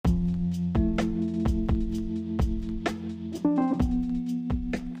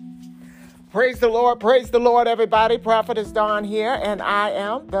Praise the Lord, everybody. Prophetess Dawn here, and I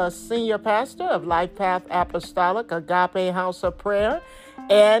am the senior pastor of Life Path Apostolic Agape House of Prayer,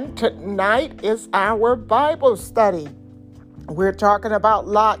 and tonight is our Bible study. We're talking about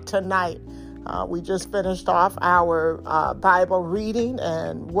Lot tonight. We just finished off our Bible reading,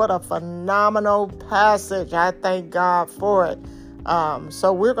 and what a phenomenal passage. I thank God for it.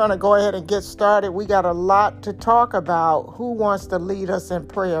 So we're going to go ahead and get started. We got a lot to talk about. Who wants to lead us in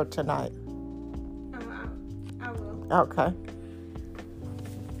prayer tonight? I will. Okay.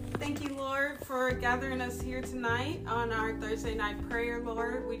 Thank you, Lord, for gathering us here tonight on our Thursday night prayer,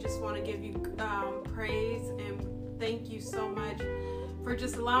 Lord. We just want to give you praise and thank you so much for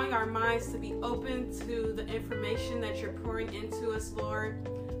just allowing our minds to be open to the information that you're pouring into us, Lord.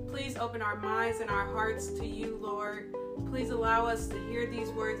 Please open our minds and our hearts to you, Lord. Please allow us to hear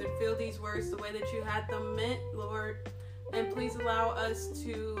these words and feel these words the way that you had them meant, Lord. And please allow us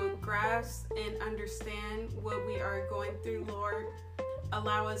to grasp and understand what we are going through, Lord.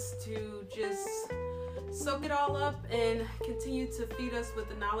 Allow us to just soak it all up and continue to feed us with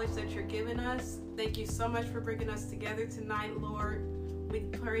the knowledge that you're giving us. Thank you so much for bringing us together tonight, Lord. We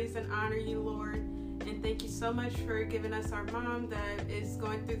praise and honor you, Lord. And thank you so much for giving us our mom that is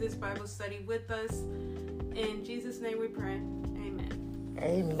going through this Bible study with us. In Jesus' name we pray.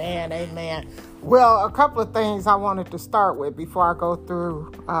 Amen, amen. Well, a couple of things I wanted to start with before I go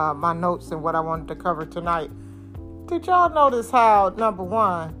through my notes and what I wanted to cover tonight. Did y'all notice how, number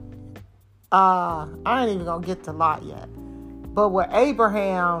one, I ain't even going to get to Lot yet, but with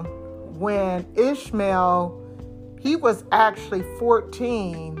Abraham, when Ishmael, he was actually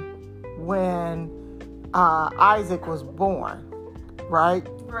 14 when Isaac was born, right?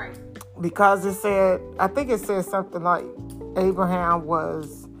 Right. Because it said, I think it said something like, Abraham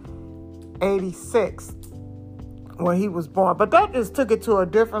was 86 when he was born. But that just took it to a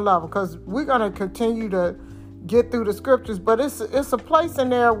different level, because we're going to continue to get through the scriptures. But it's a place in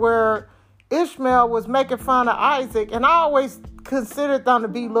there where Ishmael was making fun of Isaac. And I always considered them to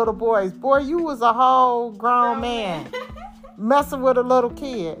be little boys. Boy, you was a whole grown man messing with a little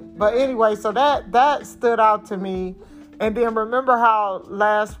kid. But anyway, so that stood out to me. And then remember how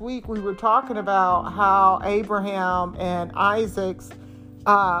last week we were talking about how Abraham and Isaac's,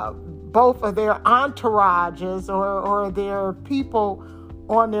 both of their entourages or their people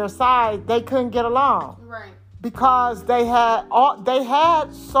on their side, they couldn't get along. Right. Because they had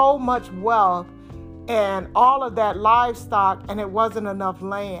so much wealth and all of that livestock, and it wasn't enough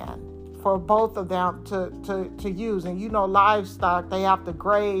land for both of them to use. And livestock, they have to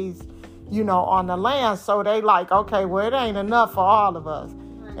graze on the land. So they like, okay, well, it ain't enough for all of us.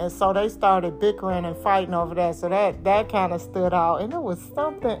 Right. And so they started bickering and fighting over that. So that kind of stood out. And there was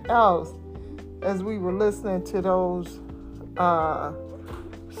something else as we were listening to those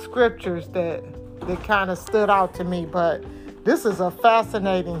scriptures that kind of stood out to me. But this is a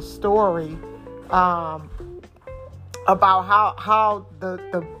fascinating story about how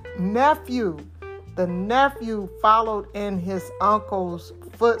the nephew followed in his uncle's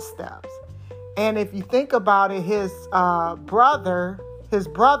footsteps. And if you think about it, his brother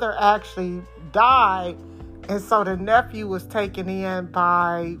actually died, and so the nephew was taken in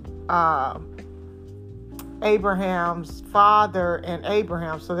by Abraham's father and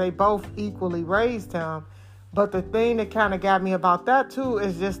Abraham, so they both equally raised him. But the thing that kind of got me about that too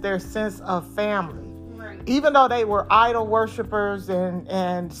is just their sense of family. Right. Even though they were idol worshipers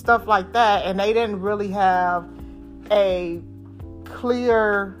and stuff like that, and they didn't really have a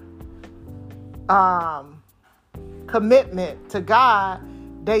clear commitment to God,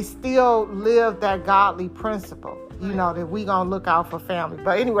 they still live that godly principle, that we gonna look out for family.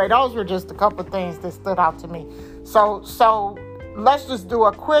 But anyway, those were just a couple of things that stood out to me. So let's just do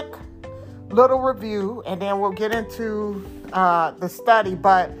a quick little review, and then we'll get into the study.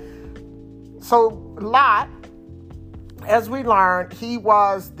 But so Lot, as we learned, he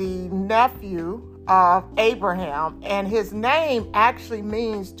was the nephew of Abraham, and his name actually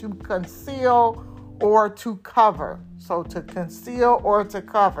means to conceal or to cover. So to conceal or to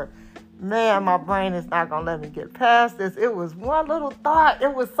cover. Man, my brain is not going to let me get past this. It was one little thought.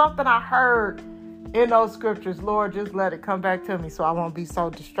 It was something I heard in those scriptures. Lord, just let it come back to me so I won't be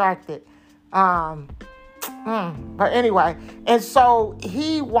so distracted. But anyway, and so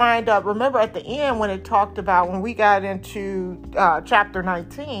he wind up, remember at the end when it talked about, when we got into chapter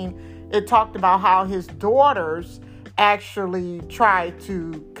 19, it talked about how his daughters actually tried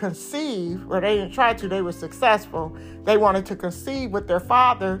to conceive, or they didn't try to, they were successful. They wanted to conceive with their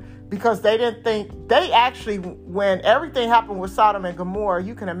father because they didn't think, they actually, when everything happened with Sodom and Gomorrah,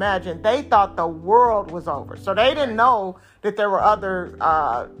 you can imagine, they thought the world was over. So they didn't know that there were other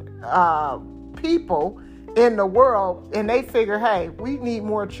people in the world, and they figured, hey, we need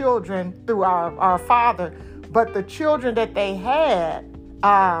more children through our father. But the children that they had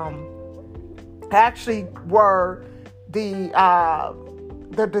actually were the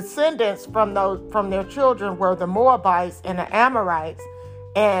descendants from their children were the Moabites and the Amorites,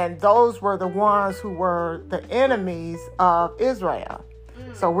 and those were the ones who were the enemies of Israel.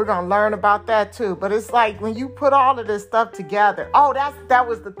 So we're going to learn about that too. But it's like when you put all of this stuff together. Oh, that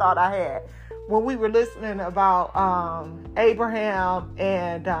was the thought I had when we were listening about Abraham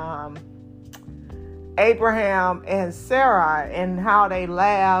and Sarah, and how they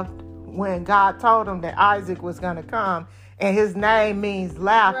laughed when God told them that Isaac was going to come, and his name means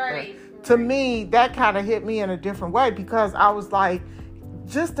laughter. Right. To me, that kind of hit me in a different way, because I was like,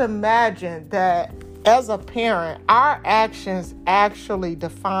 just imagine that as a parent, our actions actually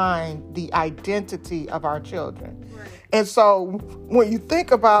define the identity of our children. Right. And so when you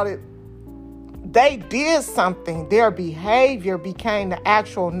think about it, they did something. Their behavior became the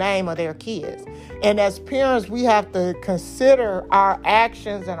actual name of their kids. And as parents, we have to consider our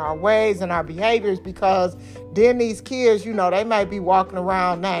actions and our ways and our behaviors, because then these kids, they may be walking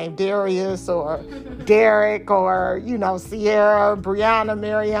around named Darius or Derek or, Sierra, Brianna,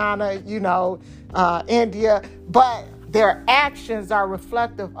 Mariana, India. But their actions are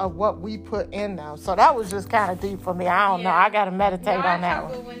reflective of what we put in them. So that was just kind of deep for me. I don't know. I got to meditate on that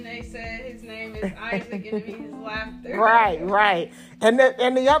one. When they said his name is Isaac and it means laughter. Right. And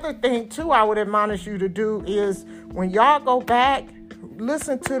the other thing, too, I would admonish you to do is when y'all go back,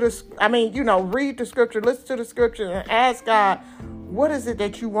 listen to read the scripture, listen to the scripture, and ask God, what is it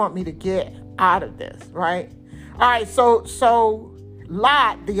that you want me to get out of this, right? All right, so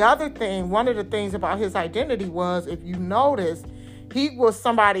Lot, the other thing, one of the things about his identity was, if you notice, he was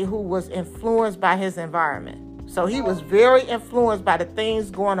somebody who was influenced by his environment. So he was very influenced by the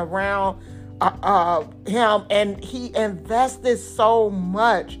things going around him, and he invested so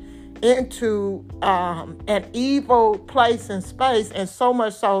much into an evil place and space, and so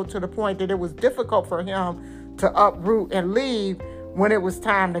much so to the point that it was difficult for him to uproot and leave when it was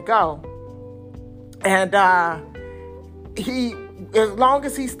time to go. And as long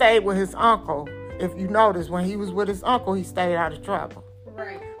as he stayed with his uncle, if you notice, when he was with his uncle, he stayed out of trouble.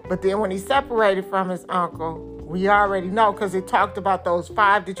 Right. But then when he separated from his uncle, we already know, because it talked about those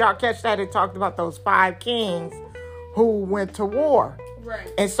 5. Did y'all catch that? It talked about those 5 kings who went to war. Right.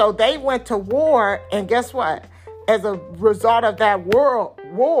 And so they went to war, and guess what? As a result of that war,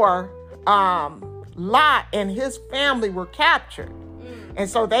 Lot and his family were captured. And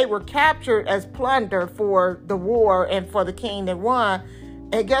so they were captured as plunder for the war and for the king that won.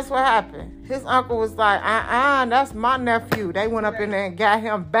 And guess what happened? His uncle was like, that's my nephew. They went up in there and got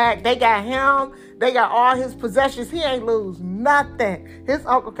him back. They got him. They got all his possessions. He ain't lose nothing. His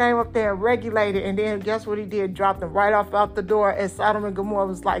uncle came up there and regulated. And then guess what he did? Dropped them right off out the door. And Sodom and Gomorrah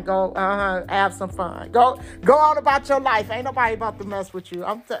was like, go, have some fun. Go on about your life. Ain't nobody about to mess with you.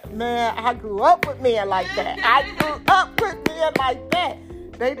 Man, I grew up with men like that.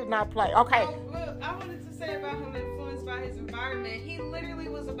 They did not play. Okay. Well, I wanted to say about him influenced by his environment. He literally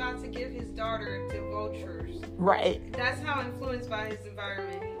was about to give his daughter to vultures. Right. That's how influenced by his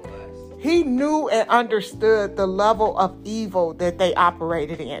environment he was. He knew and understood the level of evil that they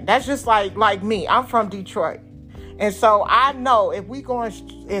operated in. That's just like me. I'm from Detroit. And so I know if we go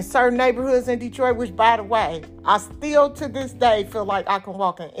in certain neighborhoods in Detroit, which, by the way, I still to this day feel like I can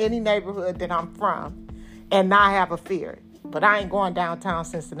walk in any neighborhood that I'm from and not have a fear. But I ain't going downtown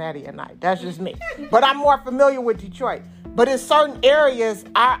Cincinnati at night. That's just me. But I'm more familiar with Detroit. But in certain areas,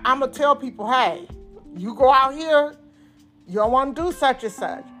 I'm going to tell people, hey, you go out here, you don't want to do such and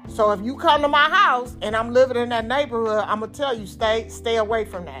such. So if you come to my house and I'm living in that neighborhood, I'm going to tell you, stay away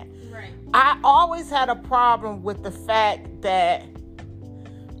from that. Right. I always had a problem with the fact that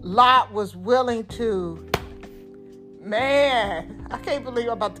Lot was willing to, man, I can't believe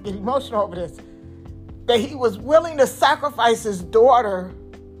I'm about to get emotional over this, that he was willing to sacrifice his daughter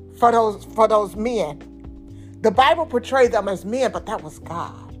for those men. The Bible portrayed them as men, but that was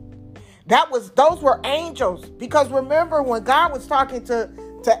God. Those were angels. Because remember when God was talking to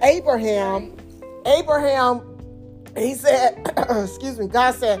Abraham, he said,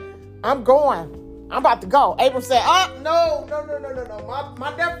 God said, I'm going. I'm about to go. Abram said, no.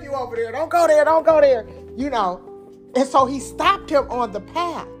 My nephew over there. Don't go there. And so he stopped him on the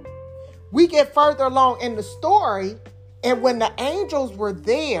path. We get further along in the story, and when the angels were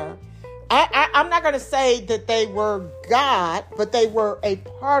there, I'm not going to say that they were God, but they were a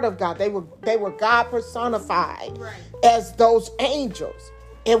part of God. They were God personified as those angels.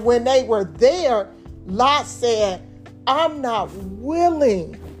 And when they were there, Lot said, I'm not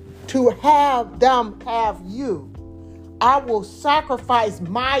willing to have them have you. I will sacrifice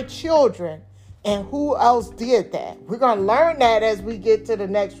my children. And who else did that? We're going to learn that as we get to the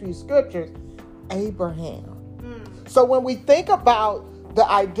next few scriptures. Abraham. So when we think about the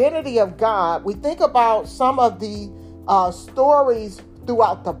identity of God, we think about some of the stories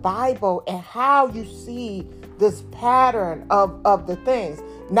throughout the Bible and how you see this pattern of the things.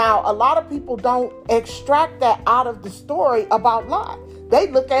 Now, a lot of people don't extract that out of the story about Lot. They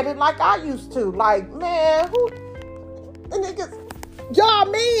look at it like I used to. Like, man, the niggas, y'all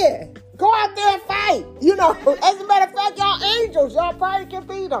men, go out there and fight. You know, as a matter of fact, y'all angels, y'all probably can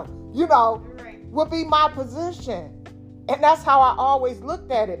beat them. You know, would be my position. And that's how I always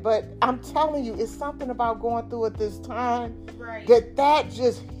looked at it. But I'm telling you, it's something about going through it this time that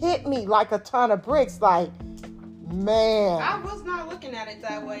just hit me like a ton of bricks. Like, man. I was not looking at it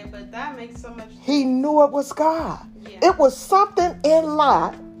that way, but that makes so much sense. He knew it was God. Yeah. It was something in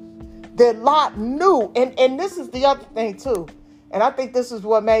Lot that Lot knew. And this is the other thing, too. And I think this is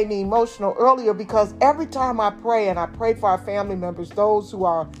what made me emotional earlier, because every time I pray, and I pray for our family members, those who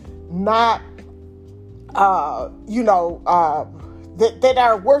are not, that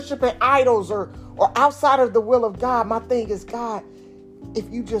are worshiping idols or outside of the will of God, my thing is, God, if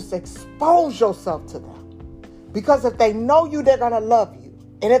you just expose yourself to them. Because if they know you, they're going to love you.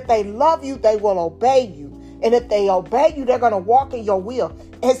 And if they love you, they will obey you. And if they obey you, they're going to walk in your will.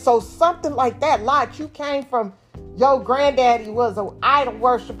 And so something like that, Lot, you came from, your granddaddy was an idol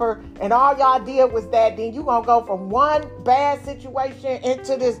worshiper, and all y'all did was that. Then you going to go from one bad situation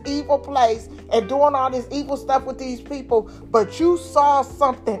into this evil place and doing all this evil stuff with these people. But you saw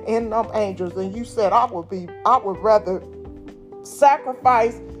something in them angels, and you said, I would rather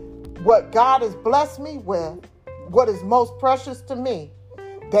sacrifice what God has blessed me with, what is most precious to me,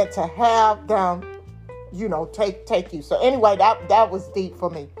 than to have them, take you. So anyway, that was deep for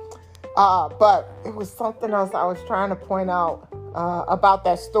me. But it was something else I was trying to point out about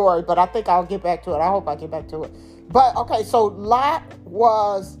that story, but I think I'll get back to it. I hope I get back to it. But okay, so Lot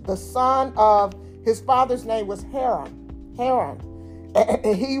was the son of, his father's name was Haran.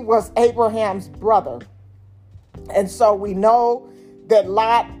 And he was Abraham's brother. And so we know that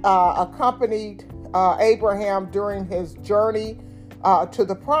Lot accompanied Abraham during his journey to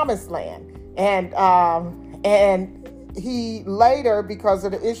the promised land. And he later, because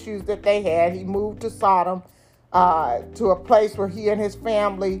of the issues that they had, he moved to Sodom, to a place where he and his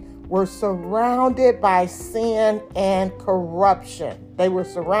family were surrounded by sin and corruption. They were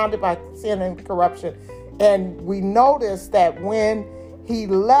surrounded by sin and corruption. And we noticed that when he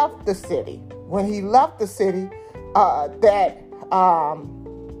left the city,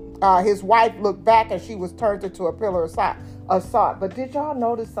 his wife looked back and she was turned into a pillar of salt. But did y'all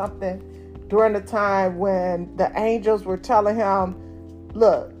notice something during the time when the angels were telling him,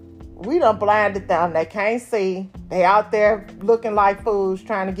 look, we done blinded them. They can't see. They out there looking like fools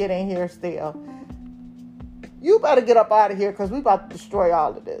trying to get in here still. You better get up out of here because we about to destroy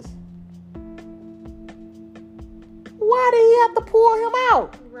all of this. Why did he have to pull him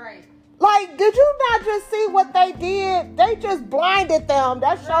out? Right. Like, did you not just see what they did? They just blinded them.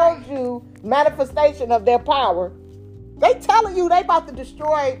 That shows you manifestation of their power. They telling you they about to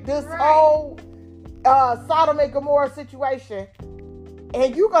destroy this whole Sodom and Gomorrah situation.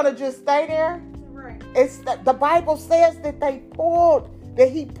 And you going to just stay there? Right. It's the Bible says that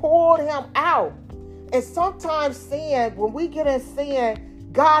he pulled him out. And sometimes when we get in sin,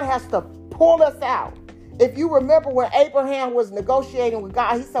 God has to pull us out. If you remember when Abraham was negotiating with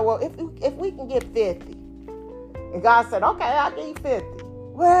God, he said, well, if we can get 50. And God said, okay, I'll give you 50.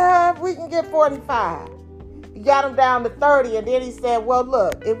 Well, if we can get 45. He got him down to 30. And then he said, well,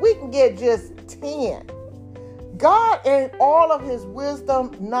 look, if we can get just 10. God, in all of his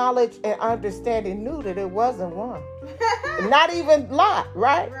wisdom, knowledge, and understanding, knew that it wasn't one. Not even Lot,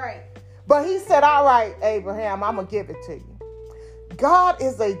 right? Right. But he said, all right, Abraham, I'm going to give it to you. God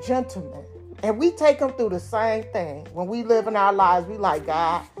is a gentleman. And we take him through the same thing. When we live in our lives, we like,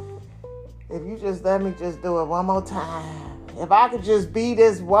 God, if you just let me just do it one more time. If I could just be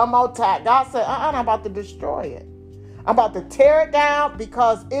this one more time. God said, I'm about to destroy it. I'm about to tear it down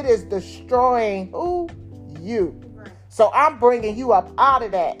because it is destroying who? You. Right. So I'm bringing you up out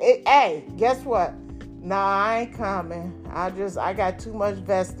of that. Hey, guess what? Nah, I ain't coming. I got too much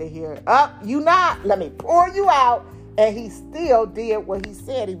vested here. You not. Let me pour you out. And he still did what he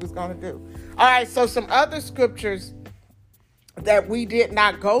said he was going to do. All right, so some other scriptures that we did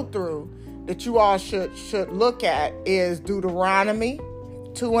not go through that you all should look at is Deuteronomy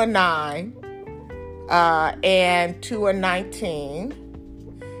 2:9 and 2:19,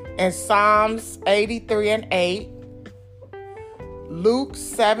 and Psalms 83:8, Luke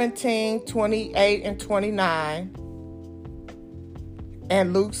 17:28 and 29,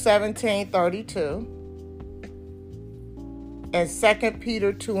 and Luke 17:32, and 2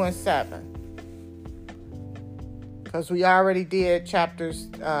 Peter 2:7. Because we already did chapters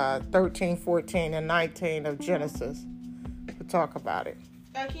 13, 14, and 19 of Genesis to talk about it.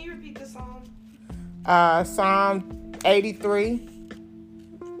 Can you repeat the psalm? Psalm 83,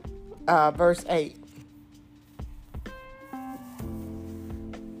 verse 8.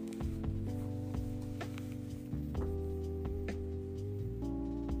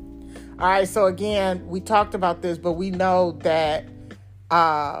 All right, so again, we talked about this, but we know that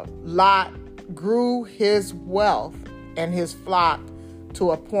Lot grew his wealth and his flock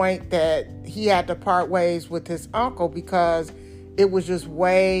to a point that he had to part ways with his uncle because it was just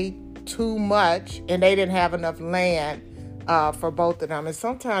way too much and they didn't have enough land for both of them. And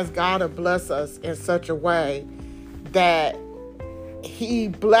sometimes God will bless us in such a way that he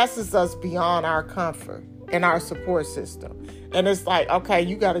blesses us beyond our comfort and our support system. And it's like, okay,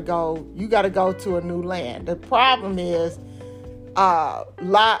 you got to go to a new land. The problem is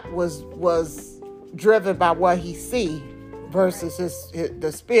Lot was driven by what he see versus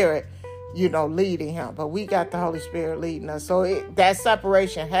the Spirit, leading him. But we got the Holy Spirit leading us. So that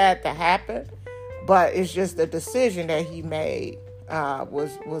separation had to happen, but it's just the decision that he made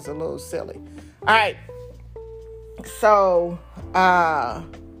was a little silly. All right. So,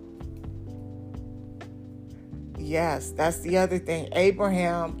 yes, that's the other thing.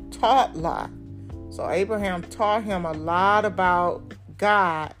 Abraham taught Lot. So Abraham taught him a lot about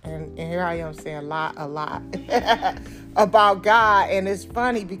God, and here I am saying a lot about God. And it's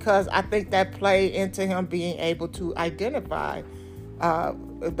funny because I think that played into him being able to identify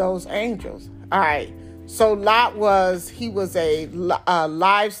those angels. All right. So Lot was a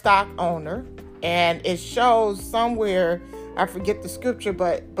livestock owner, and it shows somewhere, I forget the scripture,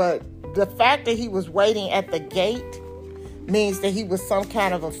 but the fact that he was waiting at the gate means that he was some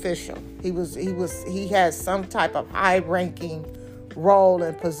kind of official. He had some type of high-ranking role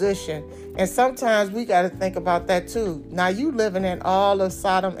and position. And sometimes we got to think about that too. Now you living in all of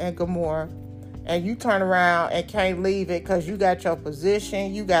Sodom and Gomorrah, and you turn around and can't leave it because you got your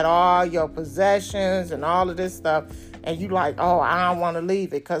position, you got all your possessions and all of this stuff, and you like, oh, I don't want to leave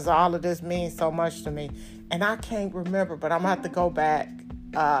it because all of this means so much to me. And I can't remember, but I'm going to have to go back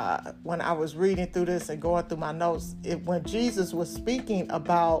when I was reading through this and going through my notes. When Jesus was speaking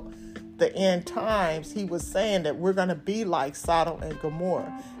about the end times, he was saying that we're going to be like Sodom and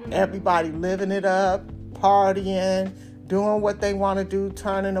Gomorrah. Everybody living it up, partying, doing what they want to do,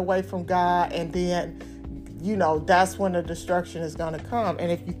 turning away from God, and then, that's when the destruction is going to come.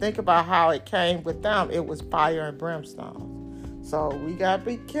 And if you think about how it came with them, it was fire and brimstone. So we got to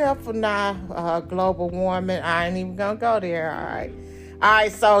be careful now, global warming. I ain't even going to go there, all right? All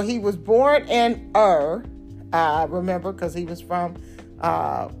right, so he was born in Ur, remember, because he was from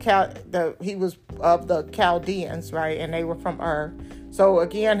he was of the Chaldeans, right? And they were from Ur. So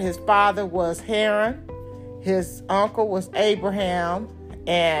again, his father was Haran, his uncle was Abraham,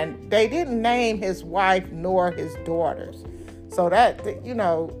 and they didn't name his wife nor his daughters. So that,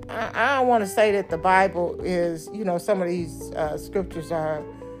 I don't want to say that the Bible is, some of these scriptures are,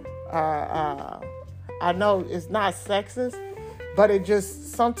 I know it's not sexist, but it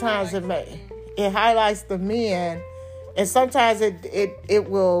just, sometimes it highlights the men. And sometimes it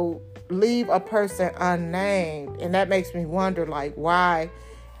will leave a person unnamed. And that makes me wonder, like, why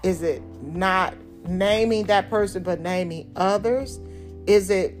is it not naming that person but naming others?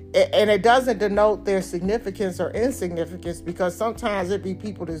 And it doesn't denote their significance or insignificance, because sometimes it be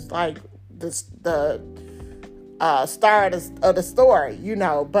people that's like the star of the story,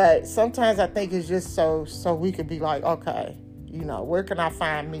 But sometimes I think it's just so we could be like, okay, where can I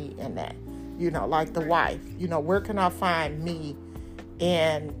find me in that? Like the wife, where can I find me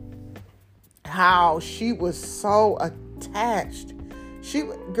in how she was so attached?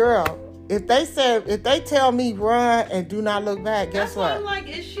 If they tell me run and do not look back, guess what? I'm like,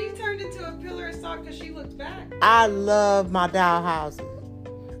 is she turned into a pillar of salt because she looked back? I love my doll houses.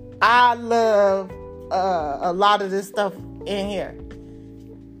 I love a lot of this stuff in here.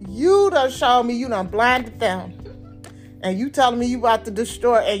 You done showed me, you done blinded them. And you telling me you about to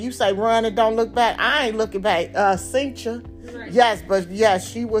destroy, and you say run and don't look back. I ain't looking back. Cincha. Right. Yes, but yes,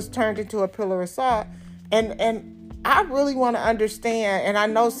 she was turned into a pillar of salt. And I really want to understand, and I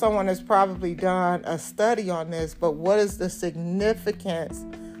know someone has probably done a study on this, but what is the significance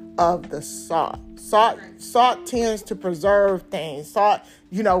of the salt. Salt tends to preserve things. Salt,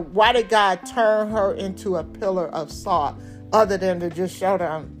 why did God turn her into a pillar of salt other than to just show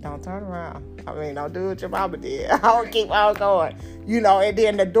them, don't turn around. Don't do what your mama did. I'll keep on going. And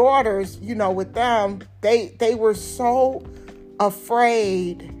then the daughters, with them, they were so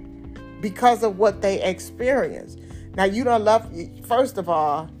afraid because of what they experienced. Now, you done left, first of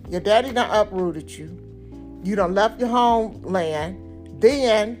all, your daddy done uprooted you. You done left your homeland.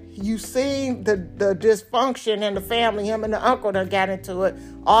 Then you seen the dysfunction in the family. Him and the uncle done got into it.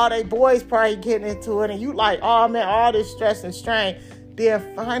 All they boys probably getting into it. And you like, oh man, all this stress and strain.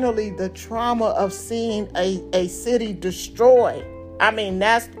 Then finally the trauma of seeing a city destroyed.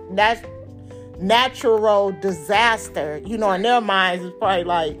 That's natural disaster. In their minds, it's probably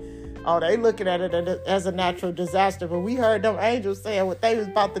like, oh, they looking at it as a natural disaster. But we heard them angels saying what they was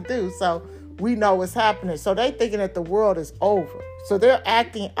about to do. So we know what's happening. So they thinking that the world is over. So they're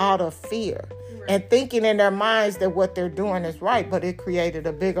acting out of fear and thinking in their minds that what they're doing is right. But it created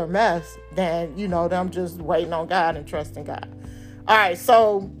a bigger mess than, them just waiting on God and trusting God. All right.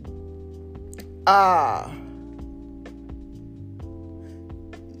 So,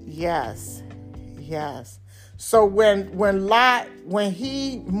 yes. So when Lot, when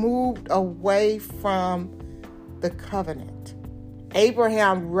he moved away from the covenant,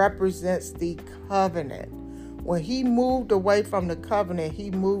 Abraham represents the covenant. When he moved away from the covenant,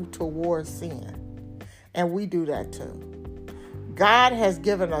 he moved towards sin. And we do that too. God has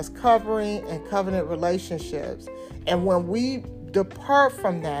given us covering and covenant relationships. And when we depart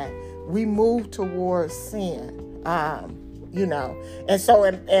from that, we move towards sin. And so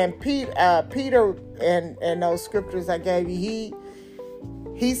and Peter and those scriptures I gave you,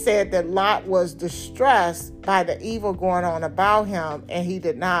 he said that Lot was distressed by the evil going on about him, and he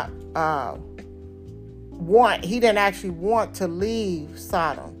did not he didn't actually want to leave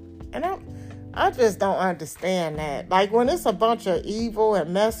Sodom. And I just don't understand that. Like, when it's a bunch of evil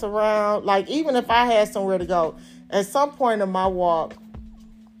and mess around, like, even if I had somewhere to go, at some point in my walk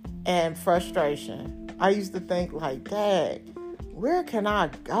and frustration, I used to think like, Dad, where can I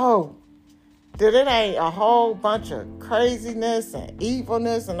go? That it ain't a whole bunch of craziness and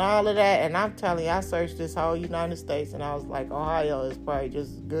evilness and all of that. And I'm telling you, I searched this whole United States and I was like, Ohio is probably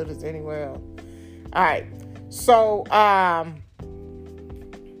just as good as anywhere else. All right. So,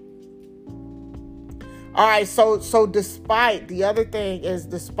 so despite, the other thing is,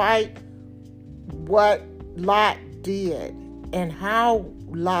 despite what Lot did and how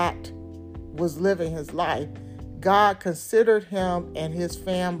Lot was living his life, God considered him and his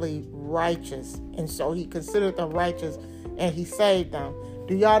family righteous. And so he considered them righteous and he saved them.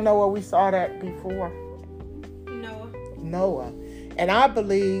 Do y'all know where we saw that before? Noah. And I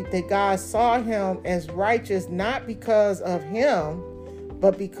believe that God saw him as righteous, not because of him,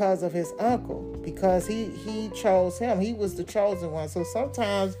 but because of his uncle, because he chose him. He was the chosen one. So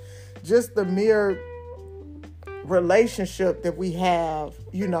sometimes just the mere relationship that we have,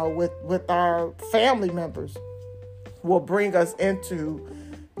 with our family members will bring us into,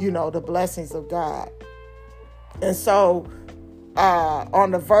 the blessings of God. And so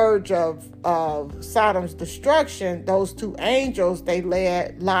on the verge of Sodom's destruction, those two angels, they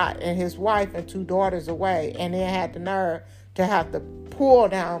led Lot and his wife and two daughters away, and they had the nerve to have to pull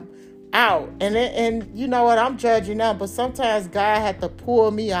them out. And you know what, I'm judging them, but sometimes God had to pull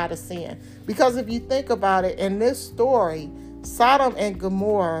me out of sin. Because if you think about it, in this story, Sodom and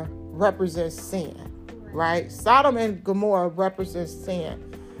Gomorrah represents sin, right? Sodom and Gomorrah represents sin.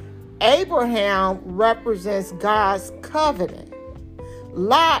 Abraham represents God's covenant.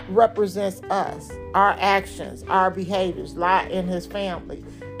 Lot represents us, our actions, our behaviors, Lot and his family.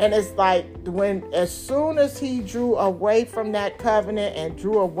 And it's like, as soon as he drew away from that covenant and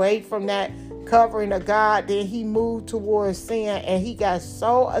drew away from that covering of God, then he moved towards sin, and he got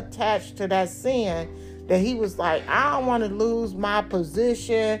so attached to that sin that he was like, I don't want to lose my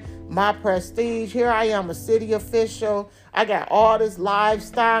position, my prestige. Here I am, a city official. I got all this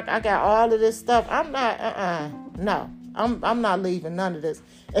livestock. I got all of this stuff. I'm not, no. I'm not leaving none of this.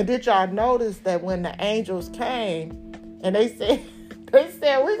 And did y'all notice that when the angels came and they said,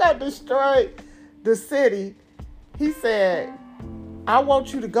 we're going to destroy the city, he said, I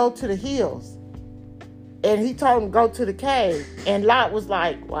want you to go to the hills. And he told him to go to the cave. And Lot was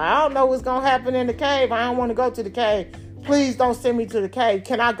like, well, I don't know what's going to happen in the cave. I don't want to go to the cave. Please don't send me to the cave.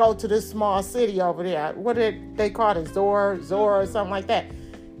 Can I go to this small city over there? What did they call it? Zor or something like that.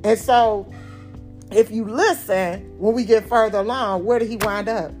 And so, if you listen, when we get further along, where did he wind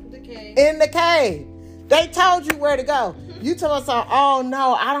up? The cave. In the cave. They told you where to go. You told us, oh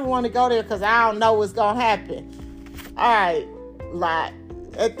no, I don't want to go there because I don't know what's going to happen. All right, Lot,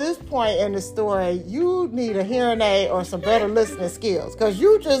 at this point in the story, you need a hearing aid or some better listening skills, because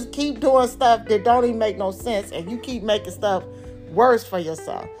you just keep doing stuff that don't even make no sense, and you keep making stuff worse for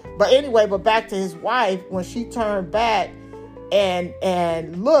yourself. But anyway, but back to his wife, when she turned back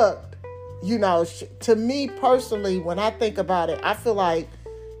and looked, you know, to me personally, when I think about it, I feel like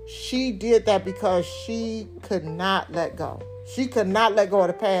she did that because she could not let go. She could not let go of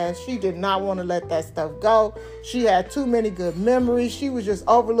the past. She did not want to let that stuff go. She had too many good memories. She was just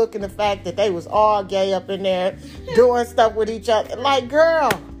overlooking the fact that they was all gay up in there doing stuff with each other. Like, girl,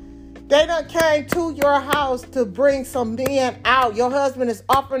 they done came to your house to bring some men out. Your husband is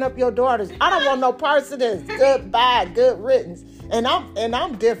offering up your daughters. I don't want no part of this. Goodbye, good riddance. And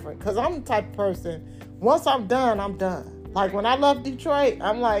I'm different, because I'm the type of person, once I'm done, I'm done. Like, when I left Detroit,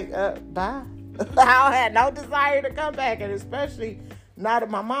 I'm like, bye. I had no desire to come back, and especially now that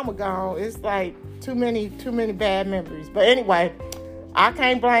my mama gone, it's like too many bad memories. But anyway, I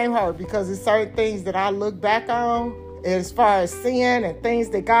can't blame her, because it's certain things that I look back on as far as sin and things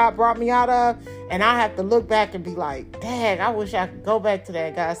that God brought me out of, and I have to look back and be like, dang, I wish I could go back to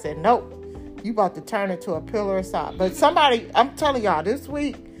that. God said, nope, you about to turn into a pillar of salt. But somebody, I'm telling y'all, this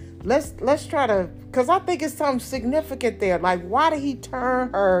week, let's try to, because I think it's something significant there. Like, why did he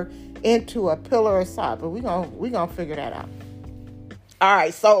turn her into a pillar of salt? But we gonna figure that out. All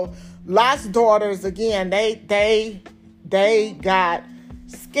right, so Lot's daughters, again, they got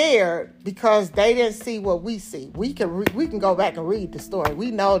scared because they didn't see what we see. We can go back and read the story.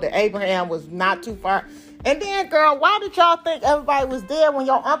 We know that Abraham was not too far. And then, girl, why did y'all think everybody was there when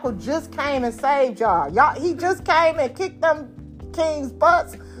your uncle just came and saved y'all? He just came and kicked them kings'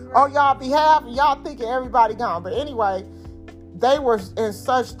 butts on y'all behalf, and y'all thinking everybody gone. But anyway, they were in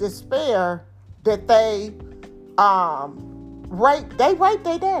such despair that they raped their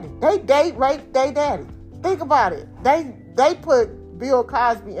daddy. They raped their daddy. Think about it. They put Bill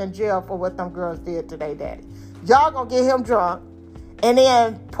Cosby in jail for what them girls did to their daddy. Y'all gonna get him drunk and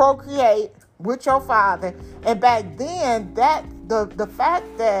then procreate with your father. And back then, that the fact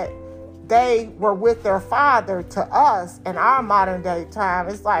that they were with their father, to us in our modern day time,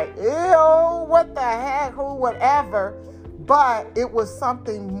 it's like, ew, what the heck, who, whatever. But it was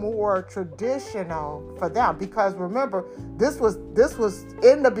something more traditional for them, because remember, this was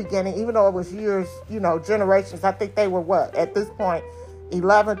in the beginning, even though it was years, generations. I think they were at this point,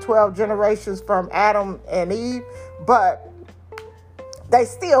 11, 12 generations from Adam and Eve. But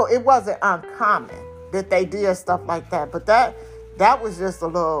it wasn't uncommon that they did stuff like that. But that was just a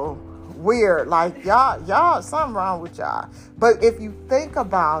little weird. Like, y'all, something wrong with y'all. But if you think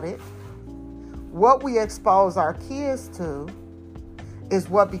about it, what we expose our kids to is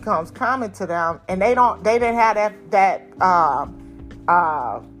what becomes common to them, and they didn't have that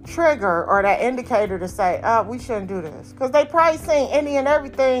trigger or that indicator to say, we shouldn't do this, because they probably seen any and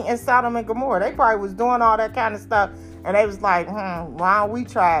everything in Sodom and Gomorrah. They probably was doing all that kind of stuff, and they was like, why don't we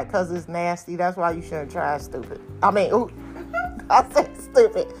try it? Because it's nasty. That's why you shouldn't try it, stupid. I mean, ooh, I said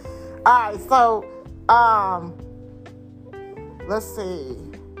stupid. All right, so let's see.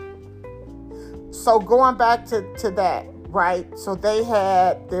 So going back to that, right? So they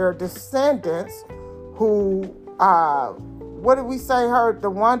had their descendants who, what did we say the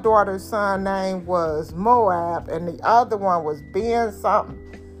one daughter's son name was Moab, and the other one was Ben something.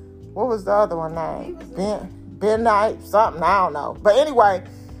 What was the other one name? Benite something, I don't know. But anyway,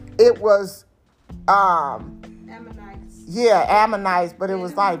 it was, Ammonites. Yeah, Ammonites, but it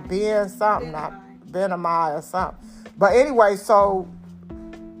was like Ben something, Benamai or something. But anyway,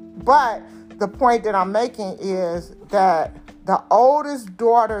 but the point that I'm making is that the oldest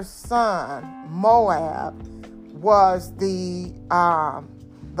daughter's son, Moab, was the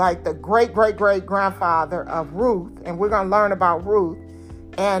great grandfather of Ruth, and we're gonna learn about Ruth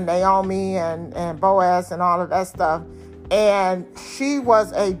and Naomi and Boaz and all of that stuff. And she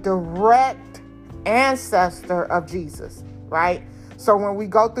was a direct ancestor of Jesus, right? So when we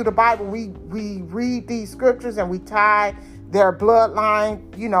go through the Bible, we read these scriptures and we tie their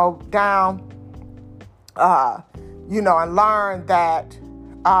bloodline, down, and learn that,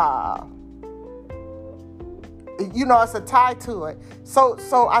 it's a tie to it. So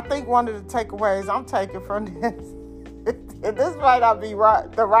I think one of the takeaways I'm taking from this, and this might not be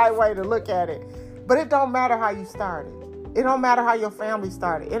the right way to look at it, but it don't matter how you started. It don't matter how your family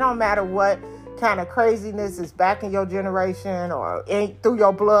started. It don't matter what kind of craziness is back in your generation or through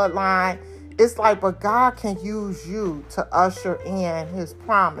your bloodline. It's like, but God can use you to usher in his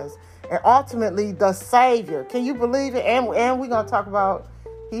promise and ultimately the Savior. Can you believe it? And we're gonna talk about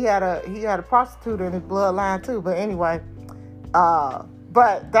he had a prostitute in his bloodline too. But anyway,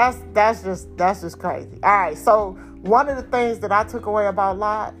 But that's just crazy. All right, so one of the things that I took away about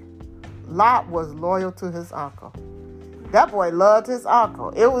Lot was loyal to his uncle. That boy loved his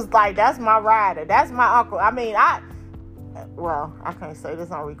uncle. It was like, that's my rider. That's my uncle. I mean, I can't say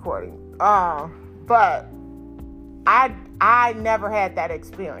this on recording. But I never had that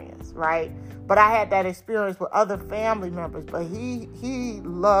experience, right? But I had that experience with other family members. But he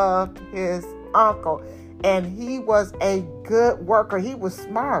loved his uncle. And he was a good worker. He was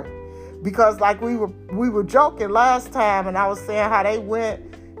smart. Because like we were joking last time, and I was saying how they went,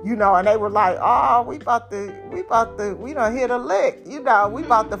 and they were like, oh, we done hit a lick, we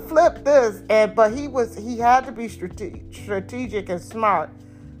about to flip this. But he had to be strategic and smart,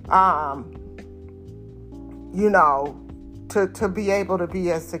 to be able to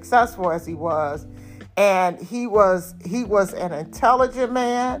be as successful as he was. And he was an intelligent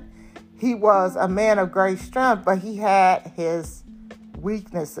man. He was a man of great strength, but he had his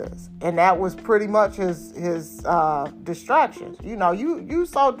weaknesses, and that was pretty much his distractions. You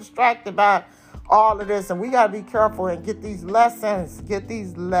so distracted by all of this, and we got to be careful and get these lessons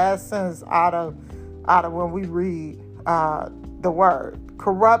out of when we read the word.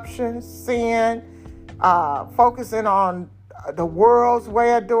 Corruption, sin, focusing on the world's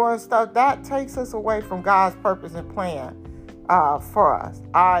way of doing stuff, that takes us away from God's purpose and plan for us.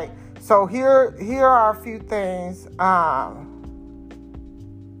 All right, so here are a few things.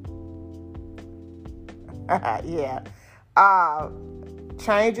 Yeah.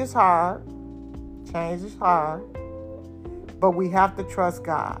 Change is hard. But we have to trust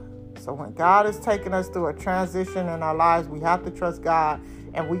God. So when God is taking us through a transition in our lives, we have to trust God,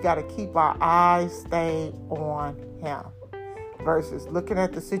 and we got to keep our eyes stayed on Him. Versus looking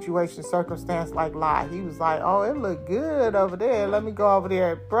at the situation, circumstance like Lot. He was like, oh, it looked good over there. Let me go over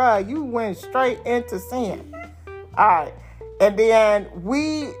there. Bruh, you went straight into sin. All right. And then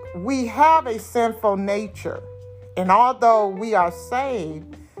we have a sinful nature. And although we are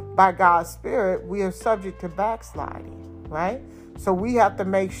saved by God's Spirit, we are subject to backsliding, right? So we have to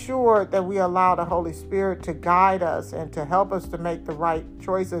make sure that we allow the Holy Spirit to guide us and to help us to make the right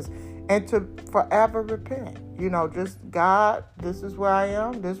choices and to forever repent. Just, God, this is where I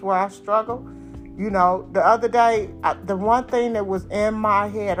am. This is where I struggle. The other day, the one thing that was in my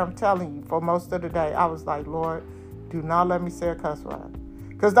head, I'm telling you, for most of the day, I was like, Lord, do not let me say a cuss word.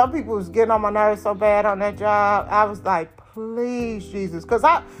 Because some people was getting on my nerves so bad on that job. I was like, please, Jesus. Because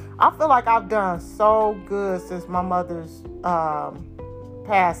I feel like I've done so good since my mother's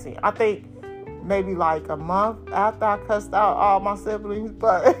passing. I think maybe like a month after I cussed out all my siblings.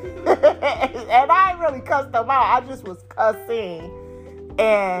 But and I ain't really cussed them out. I just was cussing.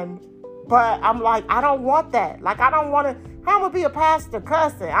 But I'm like, I don't want that. Like, I don't want to. How am I be a pastor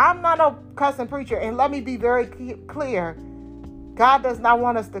cussing? I'm not no cussing preacher. And let me be very clear. God does not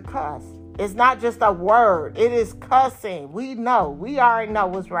want us to cuss. It's not just a word. It is cussing. We know. We already know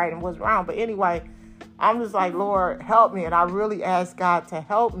what's right and what's wrong. But anyway, I'm just like, Lord, help me. And I really ask God to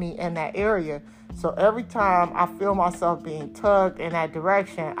help me in that area. So every time I feel myself being tugged in that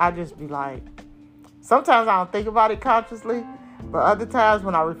direction, I just be like, sometimes I don't think about it consciously. But other times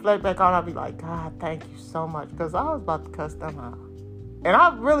when I reflect back on it, I'll be like, God, thank you so much. Because I was about to cuss them out. And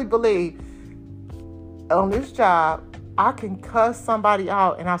I really believe on this job, I can cuss somebody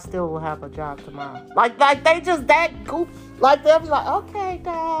out and I still will have a job tomorrow. Like they just that goof. Like they'll be like, okay,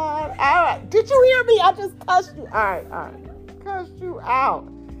 God. All right. Did you hear me? I just cussed you. All right. Cussed you out.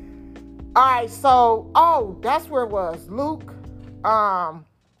 All right. So, that's where it was. Luke,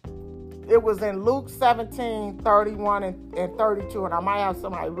 it was in Luke 17, 31 and 32. And I might have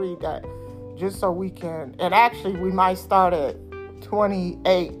somebody read that just so we can. And actually, we might start at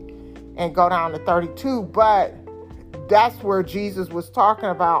 28 and go down to 32. But that's where Jesus was talking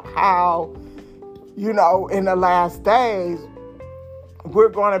about how, in the last days, we're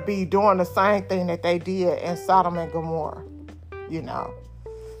going to be doing the same thing that they did in Sodom and Gomorrah,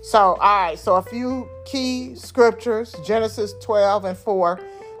 So, all right. So a few key scriptures, Genesis 12 and 4.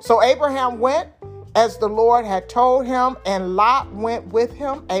 So Abraham went as the Lord had told him, and Lot went with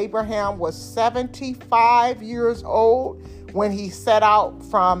him. Abraham was 75 years old when he set out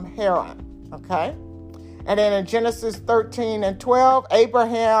from Haran. Okay. And then in Genesis 13 and 12,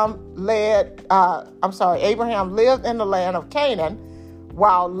 Abraham lived in the land of Canaan,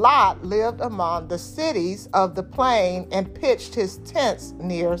 while Lot lived among the cities of the plain and pitched his tents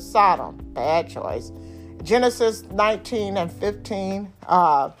near Sodom. Bad choice. Genesis 19 and 15,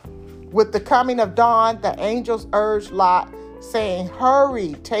 with the coming of dawn, the angels urged Lot, saying,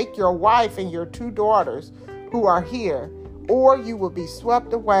 hurry, take your wife and your 2 daughters who are here, or you will be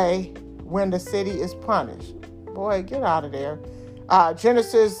swept away when the city is punished. Boy, get out of there.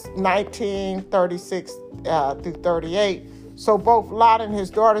 Genesis 19:36 through 38. So both Lot and his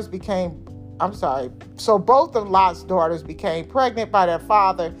daughters so both of Lot's daughters became pregnant by their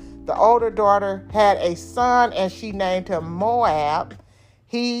father. The older daughter had a son, and she named him Moab.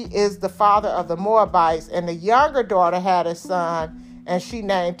 He is the father of the Moabites. And the younger daughter had a son, and she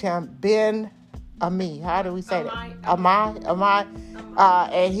named him Ben-Ami. How do we say that? Ami.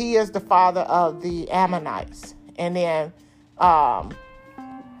 And he is the father of the Ammonites. And then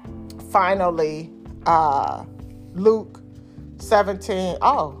finally, Luke 17.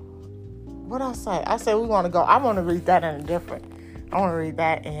 Oh, what did I say? I said we want to go. I want to read that I want to read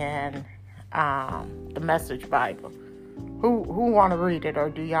that in the Message Bible. Who want to read it, or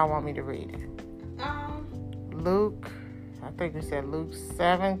do y'all want me to read it? Luke, I think we said Luke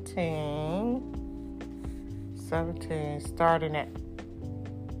 17, starting at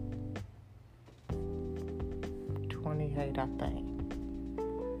 28, I think.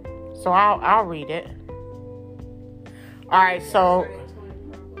 So I'll read it. All right, so.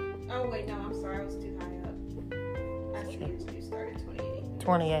 Oh wait, no, I'm sorry, I was too high up. I think you started 28.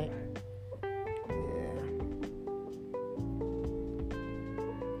 28.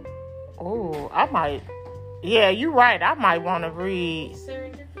 Oh, I might. Yeah, you're right. I might want to read.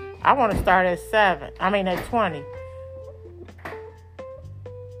 I want to start at 20.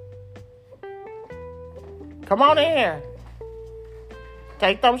 Come on in here.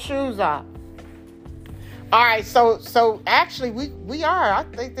 Take them shoes off. All right, so actually we are. I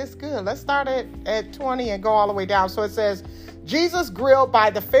think that's good. Let's start at 20 and go all the way down. So it says, Jesus grilled by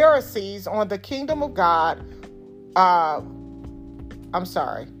the Pharisees on the kingdom of God. I'm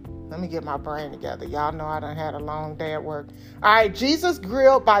sorry. Let me get my brain together. Y'all know I done had a long day at work. All right, Jesus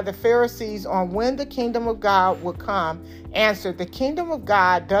grilled by the Pharisees on when the kingdom of God would come, answered, the kingdom of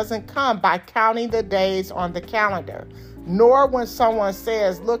God doesn't come by counting the days on the calendar, nor when someone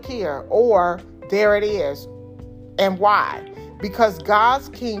says, look here, or there it is. And why? Because God's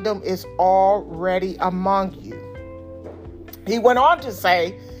kingdom is already among you. He went on to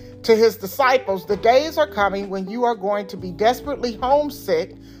say to his disciples, the days are coming when you are going to be desperately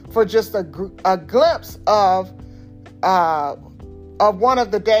homesick for just a glimpse of one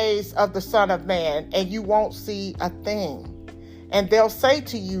of the days of the Son of Man, and you won't see a thing. And they'll say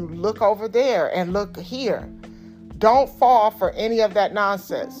to you, look over there and look here. Don't fall for any of that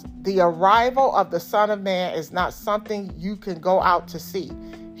nonsense. The arrival of the Son of Man is not something you can go out to see.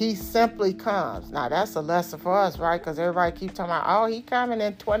 He simply comes. Now, that's a lesson for us, right? Because everybody keeps talking about, oh, he coming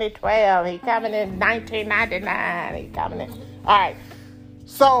in 2012. He coming in 1999. He coming in. All right.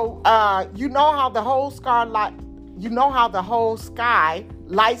 So, you know how the whole sky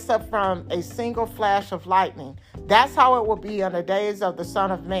lights up from a single flash of lightning. That's how it will be on the days of the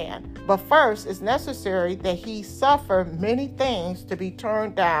Son of Man. But first, it's necessary that he suffer many things to be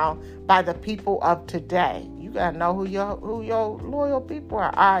turned down by the people of today. You gotta know who your loyal people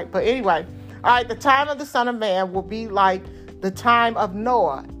are. All right, but anyway, all right, the time of the Son of Man will be like the time of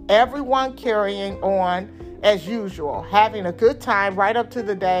Noah. Everyone carrying on as usual, having a good time right up to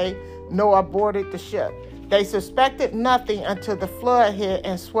the day Noah boarded the ship. They suspected nothing until the flood hit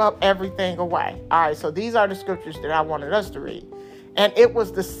and swept everything away. All right, so these are the scriptures that I wanted us to read. And it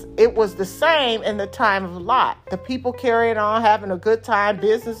was the same in the time of Lot. The people carrying on, having a good time,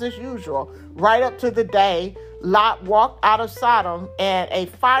 business as usual, right up to the day Lot walked out of Sodom and a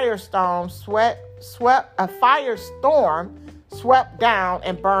firestorm swept down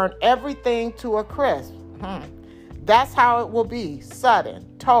and burned everything to a crisp. That's how it will be, sudden,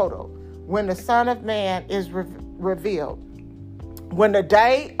 total, when the Son of Man is revealed. When the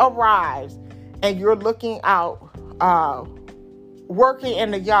day arrives and you're looking out, working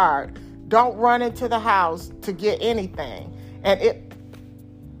in the yard, don't run into the house to get anything. We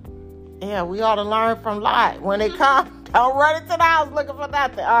ought to learn from Lot. When it comes, don't run into the house looking for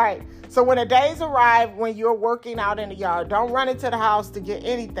nothing. All right. So when the days arrive when you're working out in the yard, don't run into the house to get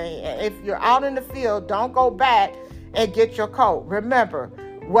anything. And if you're out in the field, don't go back and get your coat. Remember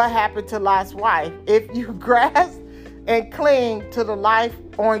what happened to Lot's wife. If you grasp and cling to the life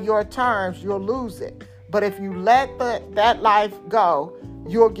on your terms, you'll lose it. But if you let that life go,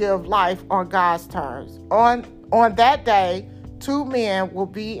 you'll give life on God's terms. On that day, two men will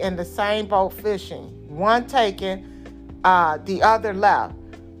be in the same boat fishing, one taken, the other left.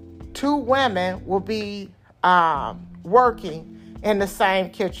 Two women will be working in the same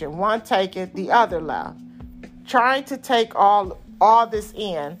kitchen, one taken, the other left. Trying to take all this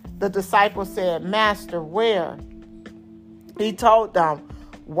in, the disciples said, Master, where? He told them,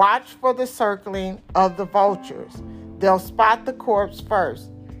 watch for the circling of the vultures. They'll spot the corpse first.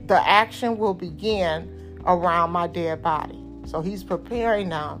 The action will begin around my dead body. So he's preparing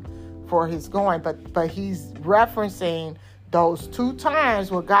them for his going, but he's referencing those 2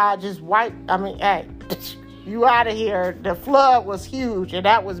 times where God just wiped. I mean, hey, you out of here. The flood was huge, and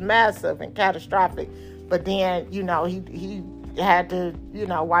that was massive and catastrophic. But then, you know, he had to, you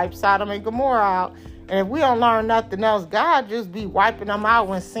know, wipe Sodom and Gomorrah out. And if we don't learn nothing else, God just be wiping them out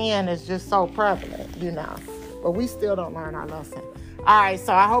when sin is just so prevalent, you know. But we still don't learn our lesson. All right,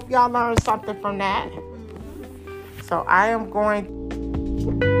 so I hope y'all learned something from that. So I am going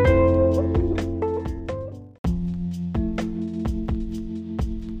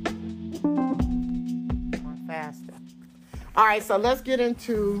faster. All right, so let's get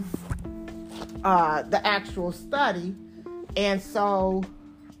into the actual study. And so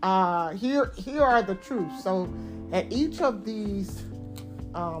here are the truths. So at each of these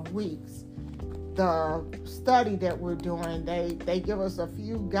weeks, the study that we're doing, they give us a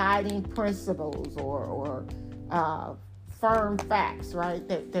few guiding principles or firm facts, right?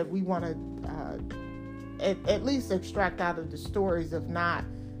 That we want to at least extract out of the stories, if not,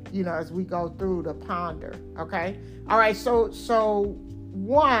 you know, as we go through to ponder. Okay. All right. So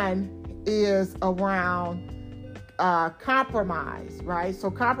one is around compromise, right?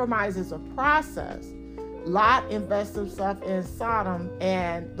 So compromise is a process. Lot invested himself in Sodom,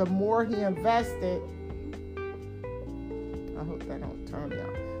 and the more he invested, I hope that don't turn me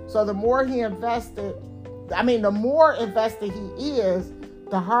off. So the more invested he is,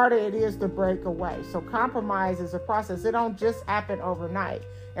 the harder it is to break away. So compromise is a process. It don't just happen overnight.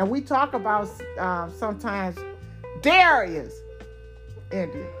 And we talk about sometimes, Darius,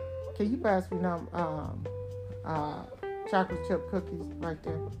 India, can you pass me chocolate chip cookies right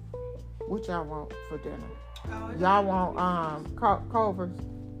there? What y'all want for dinner? Y'all want Culver's?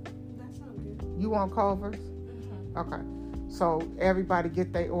 That sounds good. You want Culver's? Mm-hmm. Okay. So everybody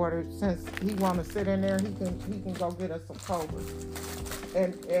get their order. Since he want to sit in there, he can go get us some Culver's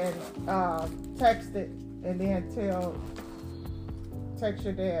and text it, and then text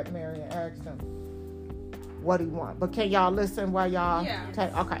your dad, Mary, and ask him what he want. But can y'all listen while y'all? Yeah.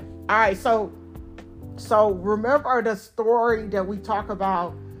 Okay. All right. So remember the story that we talk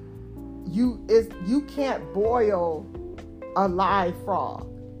about. You can't boil a live frog,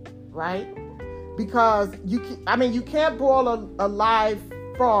 right? Because you can't boil a live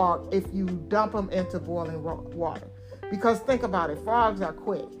frog if you dump them into boiling water. Because think about it, frogs are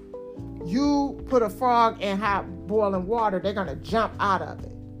quick. You put a frog in hot boiling water, they're gonna jump out of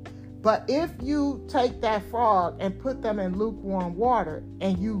it. But if you take that frog and put them in lukewarm water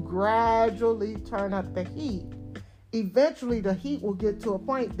and you gradually turn up the heat, eventually the heat will get to a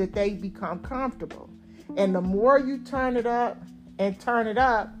point that they become comfortable. And the more you turn it up,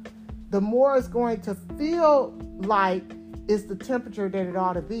 the more it's going to feel like it's the temperature that it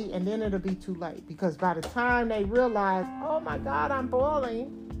ought to be. And then it'll be too late. Because by the time they realize, oh my God, I'm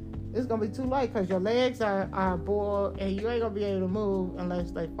boiling, it's going to be too late because your legs are boiled and you ain't going to be able to move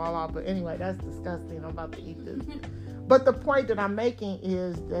unless they fall off. But anyway, that's disgusting. I'm about to eat this. But the point that I'm making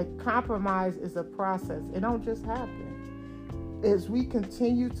is that compromise is a process. It don't just happen. As we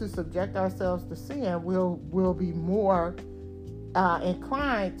continue to subject ourselves to sin, we'll be more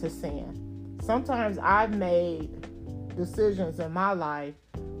inclined to sin. Sometimes I've made decisions in my life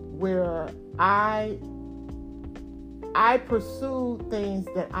where I pursued things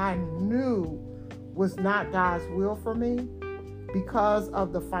that I knew was not God's will for me, because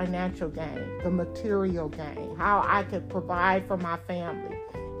of the financial gain, the material gain, how I could provide for my family.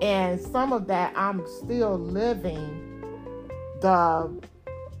 And some of that I'm still living,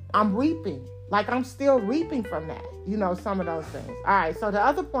 I'm reaping. Like I'm still reaping from that, some of those things. All right, so the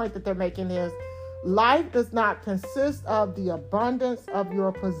other point that they're making is life does not consist of the abundance of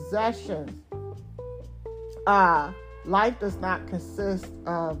your possessions. Life does not consist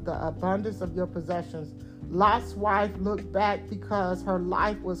of the abundance of your possessions. Lot's wife looked back because her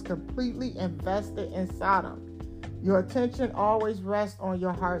life was completely invested in Sodom. Your attention always rests on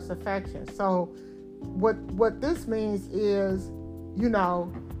your heart's affection. So what this means is,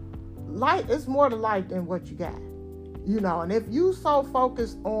 life is more to life than what you got. And if you so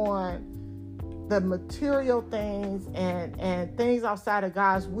focused on the material things and things outside of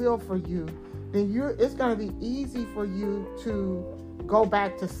God's will for you, then it's going to be easy for you to go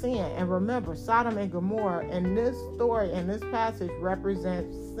back to sin. And remember, Sodom and Gomorrah in this story, in this passage,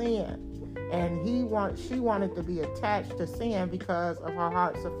 represents sin. And she wanted to be attached to sin because of her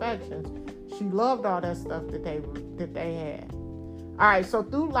heart's affections. She loved all that stuff that they had. All right, so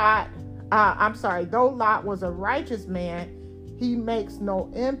though Lot was a righteous man, he makes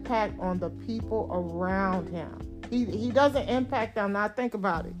no impact on the people around him. He doesn't impact them. Now think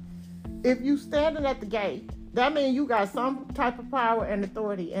about it. If you standing at the gate that means you got some type of power and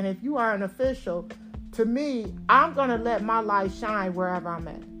authority. And if you are an official, to me, I'm going to let my light shine wherever I'm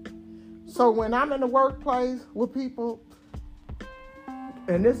at. So when I'm in the workplace with people,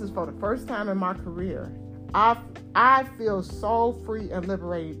 and this is for the first time in my career, I feel so free and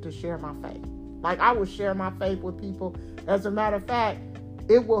liberated to share my faith. Like, I will share my faith with people. As a matter of fact,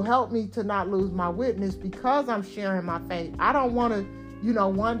 it will help me to not lose my witness because I'm sharing my faith. I don't want to,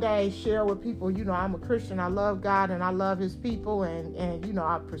 one day share with people, I'm a Christian, I love God and I love his people, and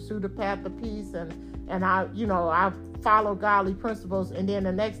I pursue the path of peace and I follow godly principles, and then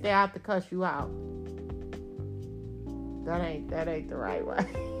the next day I have to cuss you out. That ain't the right way.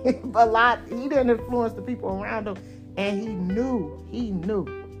 But he didn't influence the people around him, and he knew.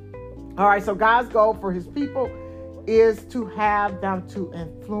 All right, so God's goal for his people is to have them to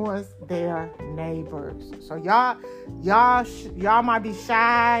influence their neighbors. So y'all might be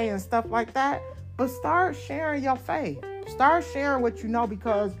shy and stuff like that, but start sharing your faith. Start sharing what you know,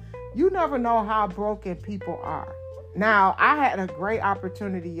 because you never know how broken people are. Now, I had a great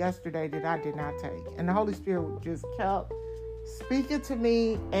opportunity yesterday that I did not take, and the Holy Spirit just kept speaking to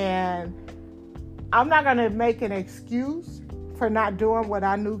me, and I'm not going to make an excuse for not doing what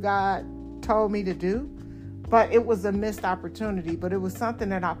I knew God told me to do, but it was a missed opportunity. But it was something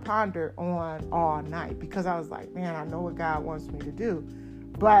that I pondered on all night, because I was like, man, I know what God wants me to do.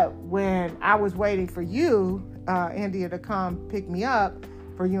 But when I was waiting for you, India, to come pick me up,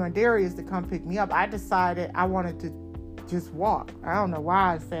 for you and Darius to come pick me up, I decided I wanted to just walk. I don't know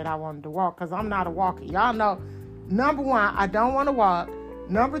why I said I wanted to walk, because I'm not a walker. Y'all know, number one, I don't want to walk.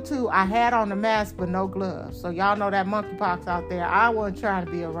 Number two, I had on the mask but no gloves. So y'all know that monkeypox out there. I wasn't trying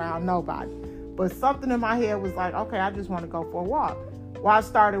to be around nobody. But something in my head was like, okay, I just want to go for a walk. Well, I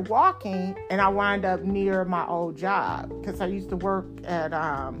started walking, and I wound up near my old job, because I used to work at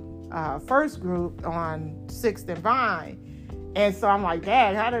First Group on 6th and Vine. And so I'm like,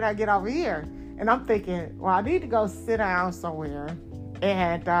 Dad, how did I get over here? And I'm thinking, well, I need to go sit down somewhere.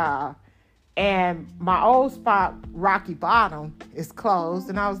 And my old spot, Rocky Bottom, is closed.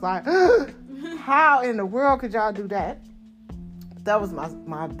 And I was like, how in the world could y'all do that? That was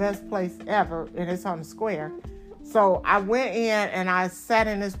my best place ever, and it's on the square. So I went in and I sat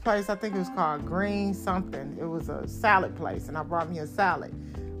in this place. I think it was called Green something. It was a salad place, and I brought me a salad.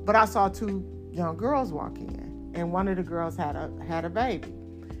 But I saw two young girls walking in, and one of the girls had a baby.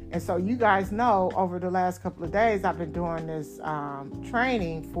 And so you guys know, over the last couple of days, I've been doing this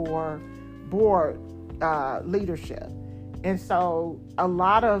training for board leadership. And so a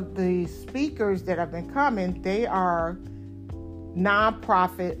lot of the speakers that have been coming, they are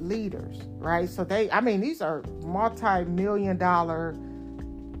nonprofit leaders, right? So these are multi-million-dollar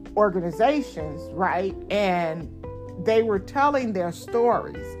organizations, right? And they were telling their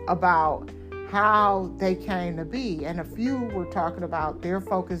stories about how they came to be. And a few were talking about their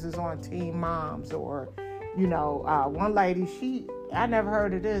focus is on teen moms, or, one lady, I never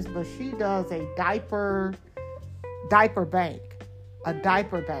heard of this, but she does a diaper bank.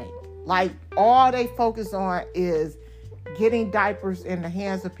 Like, all they focus on is getting diapers in the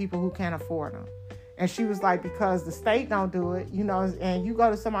hands of people who can't afford them. And she was like, because the state don't do it, and you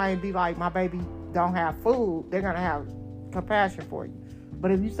go to somebody and be like, my baby don't have food, they're going to have compassion for you.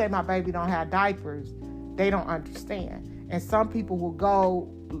 But if you say my baby don't have diapers, they don't understand. And some people will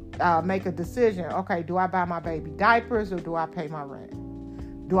go make a decision. Okay, do I buy my baby diapers, or do I pay my rent?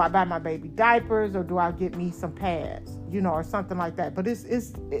 Do I buy my baby diapers, or do I get me some pads, or something like that? But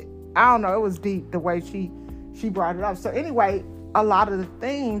I don't know. It was deep the way she brought it up. So anyway, a lot of the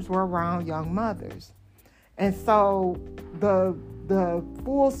themes were around young mothers. And so the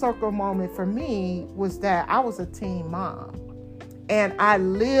full circle moment for me was that I was a teen mom. And I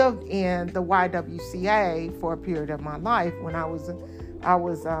lived in the YWCA for a period of my life when I was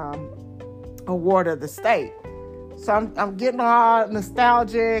a ward of the state. So I'm getting all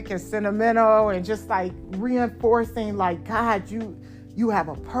nostalgic and sentimental, and just like reinforcing, like, God, you have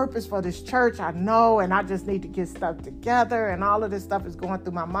a purpose for this church, I know, and I just need to get stuff together, and all of this stuff is going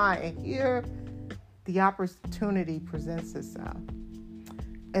through my mind. And here, the opportunity presents itself.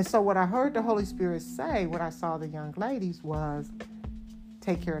 And so what I heard the Holy Spirit say when I saw the young ladies was,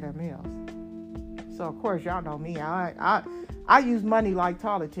 take care of their meals. So, of course, y'all know me. I use money like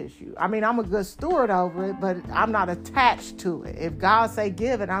toilet tissue. I mean, I'm a good steward over it, but I'm not attached to it. If God say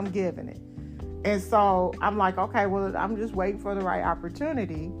give it, I'm giving it. And so I'm like, okay, well, I'm just waiting for the right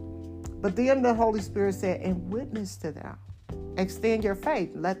opportunity. But then the Holy Spirit said, and witness to them. Extend your faith.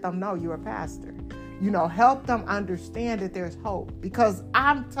 Let them know you're a pastor. Help them understand that there's hope. Because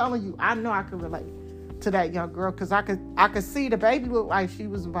I'm telling you, I know I could relate to that young girl, because I could see the baby looked like she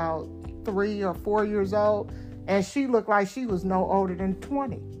was about 3 or 4 years old, and she looked like she was no older than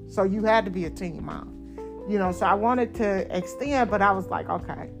 20. So you had to be a teen mom. So I wanted to extend, but I was like,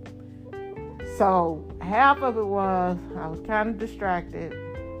 okay. So half of it was I was kind of distracted.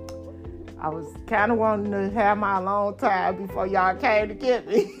 I was kind of wanting to have my alone time before y'all came to get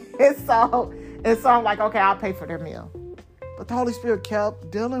me. and so I'm like, okay, I'll pay for their meal. But the Holy Spirit kept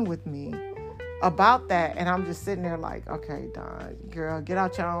dealing with me about that. And I'm just sitting there like, okay, Dawn, girl, get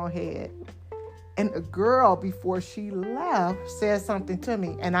out your own head. And the girl, before she left, said something to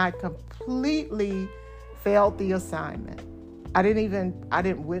me, and I completely failed the assignment. I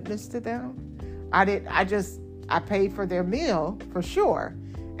didn't witness to them. I paid for their meal for sure.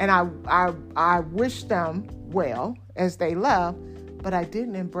 And I wished them well as they left, but I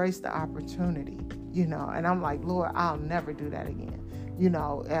didn't embrace the opportunity, and I'm like, Lord, I'll never do that again,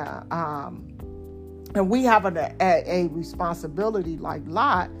 and we have a responsibility like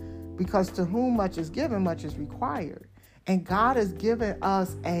Lot, because to whom much is given, much is required. And God has given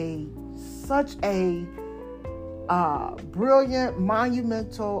us such a brilliant,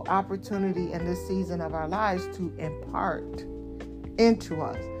 monumental opportunity in this season of our lives to impart into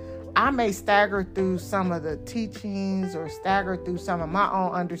us. I may stagger through some of the teachings or stagger through some of my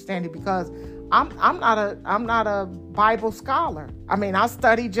own understanding because I'm not a Bible scholar. I mean, I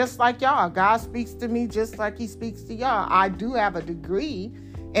study just like y'all. God speaks to me just like he speaks to y'all. I do have a degree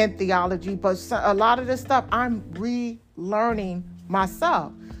in theology, but a lot of this stuff I'm relearning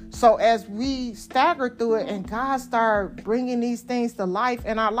myself. So as we stagger through it and God started bringing these things to life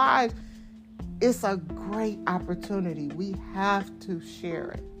in our lives, it's a great opportunity. We have to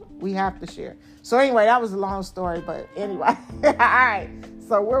share it. We have to share. So anyway, that was a long story, but anyway. All right.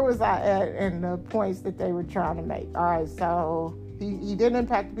 So where was I at in the points that they were trying to make? All right. So he didn't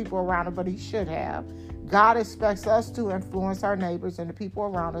impact the people around him, but he should have. God expects us to influence our neighbors and the people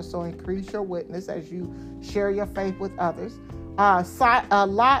around us. So increase your witness as you share your faith with others.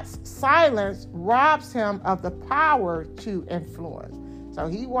 Lot's silence robs him of the power to influence. So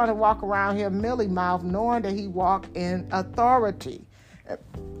he want to walk around here mealy-mouthed, knowing that he walked in authority.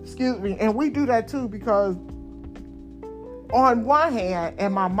 Excuse me. And we do that too, because on one hand,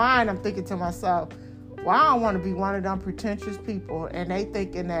 in my mind, I'm thinking to myself, well, I don't want to be one of them pretentious people, and they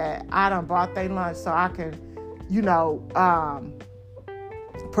thinking that I done bought their lunch so I can,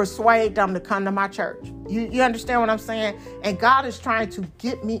 persuade them to come to my church. You understand what I'm saying? And God is trying to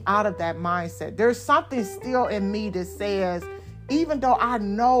get me out of that mindset. There's something still in me that says, even though I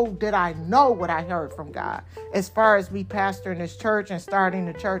know what I heard from God, as far as me pastoring this church and starting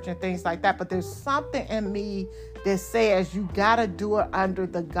the church and things like that, but there's something in me that says you got to do it under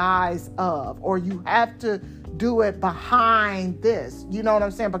the guise of, or you have to do it behind this. You know what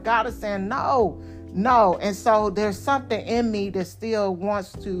I'm saying? But God is saying, no. And so there's something in me that still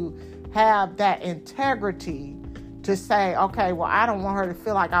wants to have that integrity to say, okay, well, I don't want her to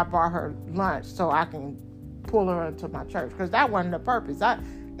feel like I bought her lunch so I can pull her into my church, because that wasn't the purpose.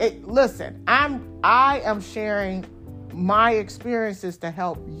 Listen, I am sharing my experiences to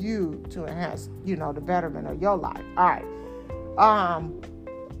help you to enhance, the betterment of your life. All right.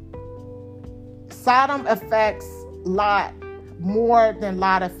 Sodom affects Lot more than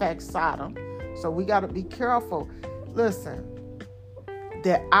Lot affects Sodom. So we got to be careful. Listen,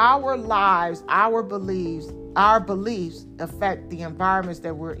 that our lives, our beliefs affect the environments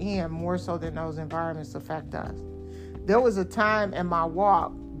that we're in more so than those environments affect us. There was a time in my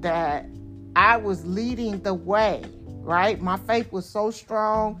walk that I was leading the way, right? My faith was so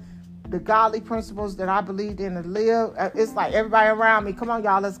strong. The godly principles that I believed in to live, it's like everybody around me, come on,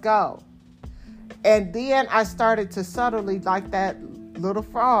 y'all, let's go. And then I started to subtly, like that little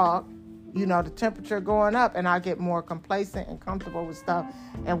frog, the temperature going up, and I get more complacent and comfortable with stuff.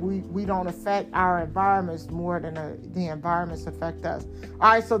 And we don't affect our environments more than the environments affect us.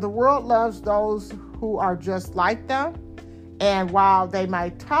 All right, so the world loves those who are just like them. And while they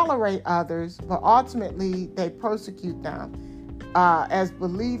might tolerate others, but ultimately they persecute them. As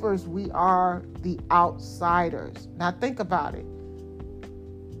believers, we are the outsiders. Now think about it.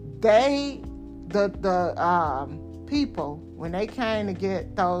 The people, when they came to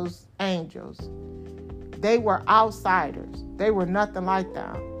get those angels, they were outsiders. They were nothing like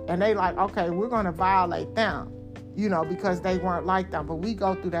them. And they like, okay, we're going to violate them, because they weren't like them. But we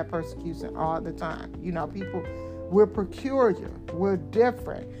go through that persecution all the time. People, we're peculiar, we're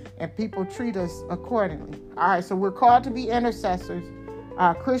different, and people treat us accordingly. All right, so we're called to be intercessors.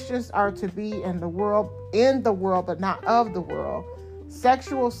 Christians are to be in the world, but not of the world.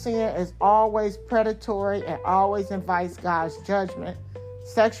 Sexual sin is always predatory and always invites God's judgment.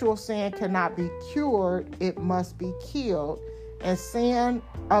 Sexual sin cannot be cured, it must be killed. And sin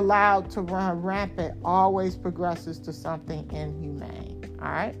allowed to run rampant always progresses to something inhumane.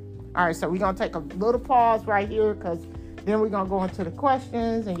 All right? All right, so we're going to take a little pause right here because then we're going to go into the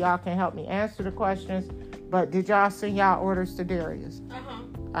questions and y'all can help me answer the questions. But did y'all send y'all orders to Darius? Uh-huh.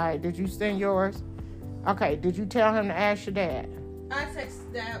 All right, did you send yours? Okay, did you tell him to ask your dad? I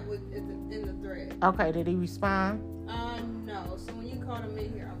texted Dad in the thread. Okay, did he respond? No. So when you called him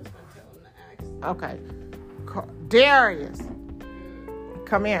in here, I was going to tell him to ask. Okay. Darius,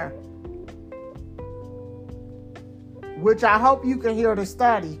 come here. Which I hope you can hear the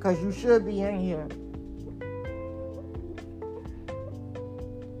study because you should be in here.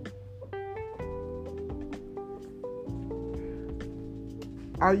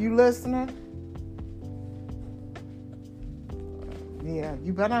 Are you listening? Yeah,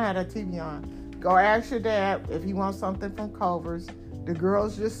 you better have that TV on. Go ask your dad if he wants something from Culver's. The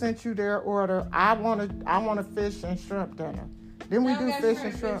girls just sent you their order. I want a fish and shrimp dinner. Then we do fish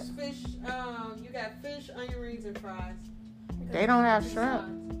and shrimp. You got fish, onion rings, and fries. They don't have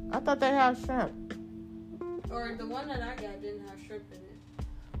shrimp. I thought they have shrimp. Or the one that I got didn't have shrimp in it.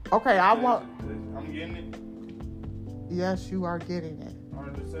 Okay, I'm getting it. Yes, you are getting it.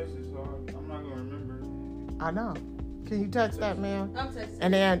 I'm not gonna remember. I know. Can you text that, man? I'm texting.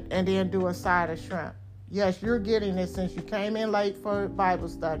 And then do a side of shrimp. Yes, you're getting it since you came in late for Bible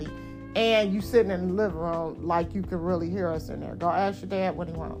study, and you sitting in the living room like you can really hear us in there. Go ask your dad what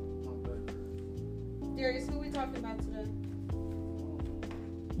he wants. Okay. Darius, who we talking about today?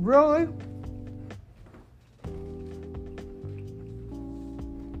 Really?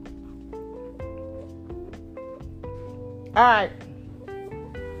 All right.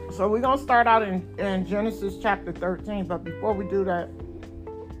 So we're going to start out in Genesis chapter 13. But before we do that,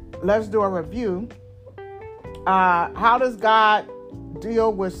 let's do a review. How does God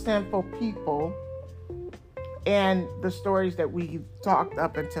deal with sinful people and the stories that we've talked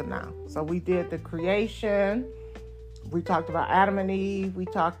up until now? So we did the creation. We talked about Adam and Eve. We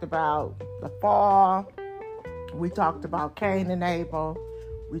talked about the fall. We talked about Cain and Abel.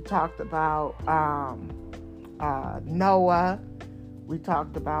 We talked about Noah. We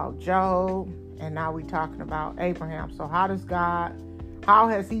talked about Job. And now we're talking about Abraham. So how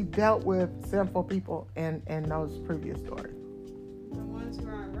has he dealt with sinful people in those previous stories? The ones who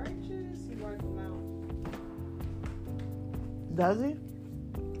are unrighteous, he wiped them out. Does he?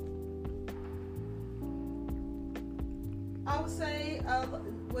 I would say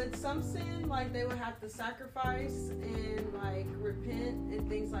with some sin, like they would have to sacrifice and like repent and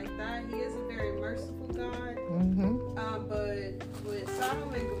things like that. He is a very merciful God. Mm-hmm. But with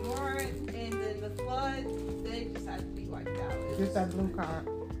Sodom and Gomorrah and then the flood, they just had to be wiped out. Just that blue card.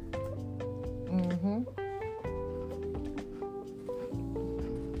 Mm-hmm.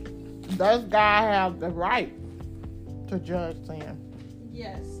 Does God have the right to judge sin?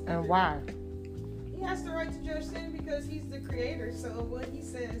 Yes. And why? He has the right to judge sin because he's the creator. So what he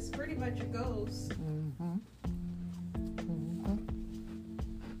says pretty much it goes. Mm-hmm.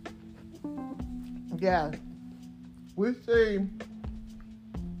 Mm-hmm. Yeah. We see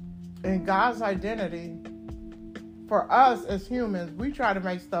in God's identity, for us as humans, we try to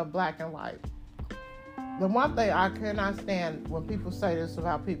make stuff black and white. The one thing I cannot stand when people say this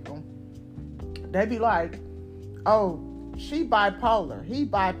about people, they be like, oh, she bipolar, he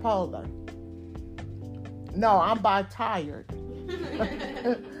bipolar. No, I'm bi-tired.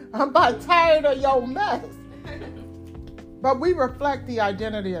 I'm bi-tired of your mess. But we reflect the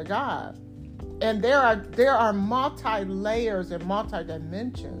identity of God. And there are multi-layers and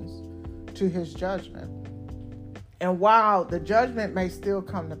multi-dimensions to his judgment. And while the judgment may still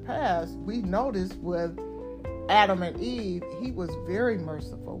come to pass, we notice with Adam and Eve, he was very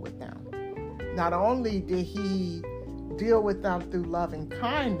merciful with them. Not only did he deal with them through loving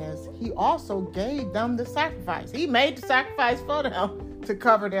kindness, he also gave them the sacrifice. He made the sacrifice for them to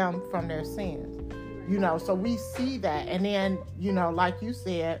cover them from their sins. So we see that. And then, like you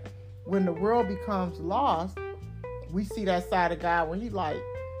said, when the world becomes lost, we see that side of God when he's like,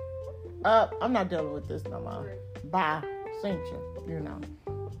 I'm not dealing with this no more. Bye. Sent you,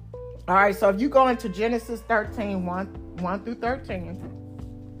 All right, so if you go into Genesis 13, 1 through 13,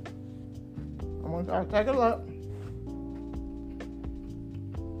 I'm going to take a look.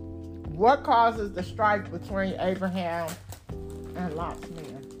 What causes the strife between Abraham and Lot's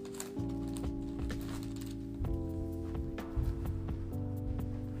men?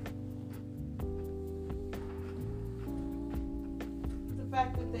 The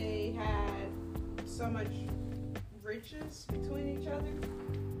fact that they had so much riches between each other.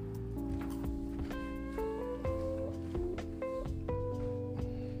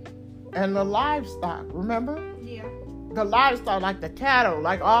 And the livestock, remember? Yeah. the livestock, like the cattle,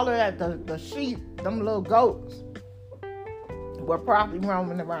 like all of that, the sheep, them little goats were probably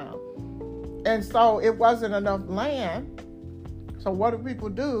roaming around. And so it wasn't enough land. So what do people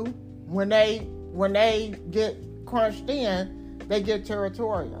do when they get crunched in? They get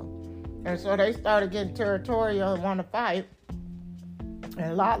territorial. And so they started getting territorial and want to fight.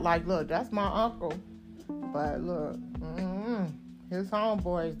 And Lot like, look, that's my uncle. But look, his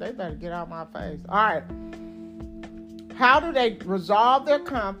homeboys, they better get out my face. All right. How do they resolve their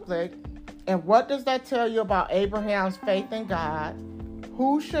conflict? And what does that tell you about Abraham's faith in God?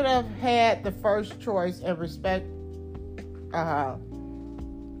 Who should have had the first choice in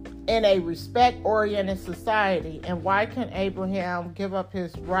in a respect-oriented society? And why can Abraham give up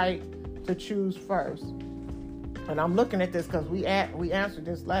his right to choose first? And I'm looking at this because we answered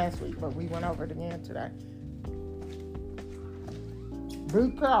this last week, but we went over it again today. Be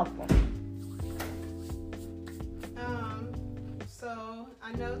careful. So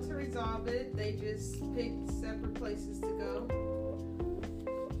I know to resolve it, they just picked separate places to go.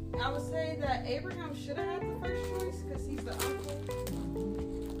 I would say that Abraham should have had the first choice because he's the uncle.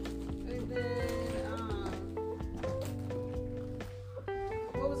 And then,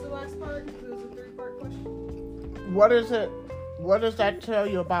 what was the last part? It was a 3-part question. What does that tell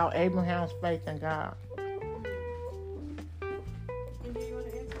you about Abraham's faith in God? And do you want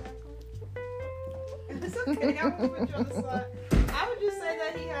to answer that part? It's okay, I won't put you on the spot. I would just say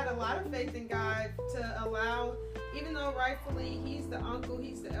that he had a lot of faith in God to allow, even though rightfully he's the uncle,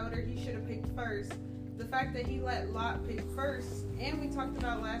 he's the elder, he should have picked first. The fact that he let Lot pick first, and we talked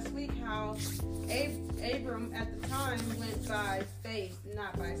about last week how Abram at the time went by faith,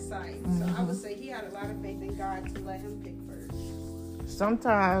 not by sight. So I would say he had a lot of faith in God to let him pick first.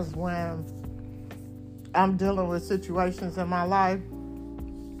 Sometimes when I'm dealing with situations in my life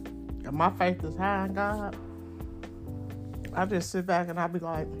and my faith is high in God, I just sit back and I'll be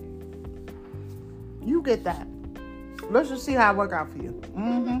like, you get that. Let's just see how it worked out for you.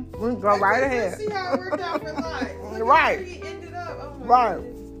 We can go right ahead. Let's see how it worked out for life. Right. Where he ended up. Oh my right.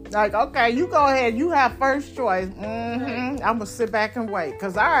 goodness. Like, okay, you go ahead. You have first choice. I'm going to sit back and wait.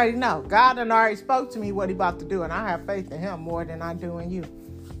 Because I already know. God done already spoke to me what he about to do. And I have faith in him more than I do in you.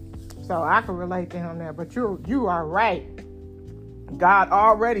 So I can relate to him there. But you are right. God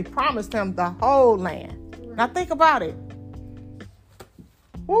already promised him the whole land. Right. Now think about it.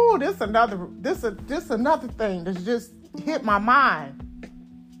 Ooh, this another thing that's just hit my mind.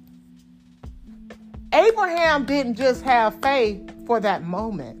 Abraham didn't just have faith for that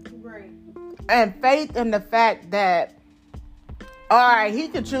moment. Right. And faith in the fact that, all right, he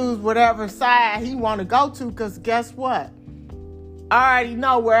could choose whatever side he want to go to, because guess what? I already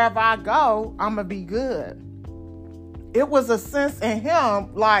know wherever I go, I'm going to be good. It was a sense in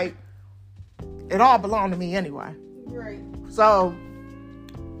him like it all belonged to me anyway. Right. So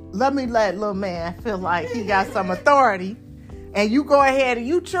let me let little man feel like he got some authority, and you go ahead and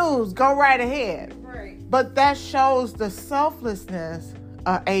you choose, go right ahead. Right. But that shows the selflessness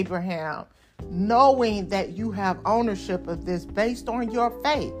of Abraham, knowing that you have ownership of this based on your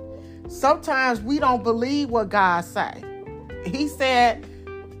faith. Sometimes we don't believe what God say. He said,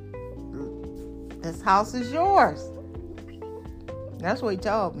 this house is yours. That's what he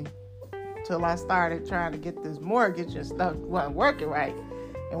told me. Till I started trying to get this mortgage and stuff wasn't working right.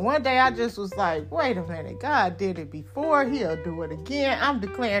 And one day I just was like, wait a minute, God did it before, he'll do it again. I'm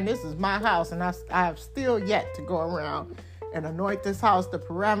declaring this is my house, and I have still yet to go around and anoint this house, the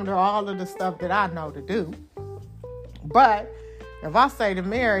perimeter, all of the stuff that I know to do. But if I say to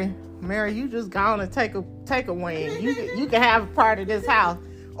Mary, you just go on and take a wing. You can have a part of this house.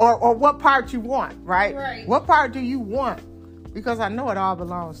 Or what part you want, right? Right. What part do you want? Because I know it all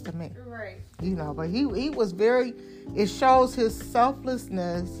belongs to me. Right. You know, but he was very, it shows his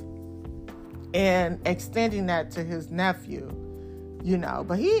selflessness in extending that to his nephew, you know.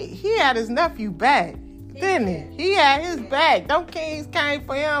 But he had his nephew back, didn't he? He had his back. Them kings came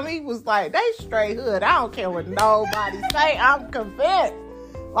for him. He was like, they straight hood. I don't care what nobody say. I'm convinced.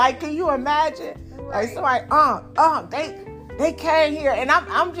 Like, can you imagine? Right. Like somebody, they came here, and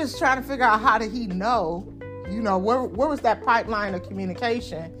I'm just trying to figure out how did he know? You know, where was that pipeline of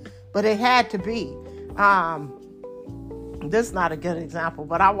communication? But it had to be. This is not a good example,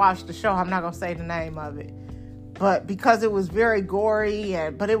 but I watched the show. I'm not going to say the name of it. But because it was very gory,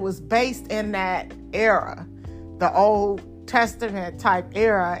 but it was based in that era, the Old Testament type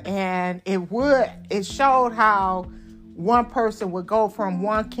era. And it showed how one person would go from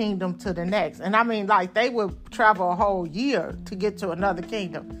one kingdom to the next. And I mean, like, they would travel a whole year to get to another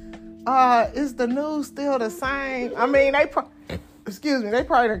kingdom. Is the news still the same? I mean, they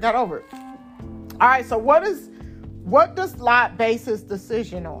probably got over it. All right, so what What does Lot base his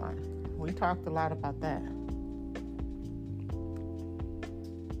decision on? We talked a lot about that.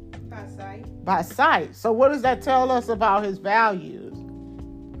 By sight. By sight. So what does that tell us about his values?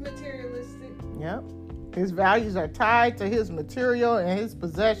 Materialistic. Yep. His values are tied to his material and his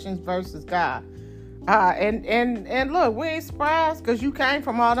possessions versus God. And look, we ain't surprised because you came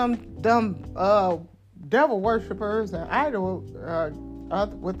from all them dumb devil worshippers and idol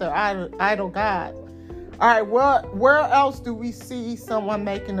with their idol gods. All right, well, where else do we see someone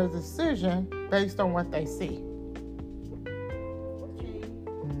making a decision based on what they see?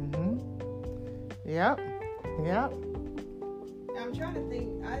 Mm-hmm. Yep. I'm trying to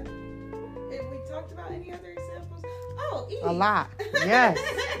think. If we talked about any other examples? Oh, Eve. A lot. Yes.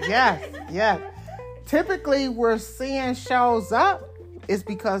 Typically, where sin shows up is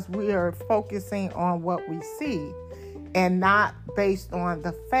because we are focusing on what we see and not based on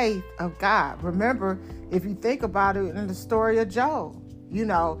the faith of God. Remember, if you think about it in the story of Job,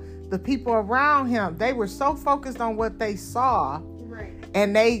 the people around him, they were so focused on what they saw, right,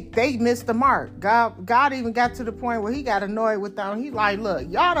 and they missed the mark. God even got to the point where he got annoyed with them. He like, look,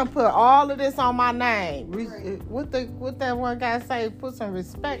 y'all done put all of this on my name. Right. What that one guy say? Put some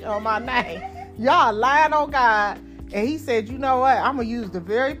respect on my name. Y'all lied on God. And he said, you know what? I'm going to use the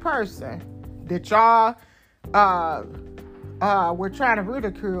very person that y'all were trying to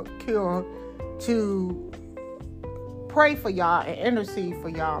ridicule to pray for y'all and intercede for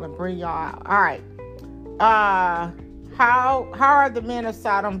y'all and bring y'all out. All right. How are the men of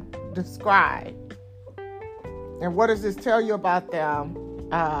Sodom described? And what does this tell you about them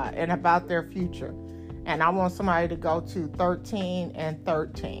and about their future? And I want somebody to go to 13 and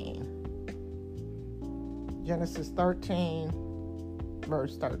 13. Genesis 13,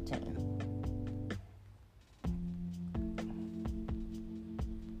 verse 13.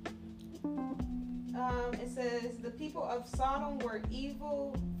 It says, the people of Sodom were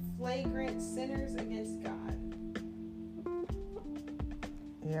evil, flagrant sinners against God.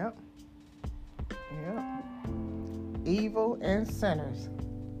 Yep. Evil and sinners.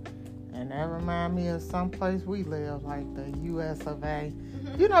 And that reminds me of some place we live, like the U.S. of A.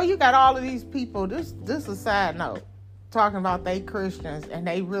 You got all of these people, this is a side note, talking about they Christians and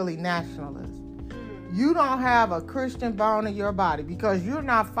they really nationalists. You don't have a Christian bone in your body because you're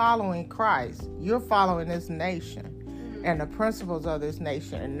not following Christ. You're following this nation and the principles of this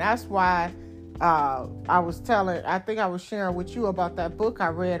nation. And that's why I think I was sharing with you about that book I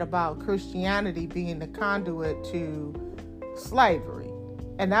read about Christianity being the conduit to slavery.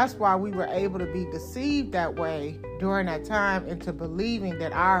 And that's why we were able to be deceived that way during that time into believing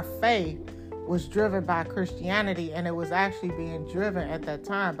that our faith was driven by Christianity, and it was actually being driven at that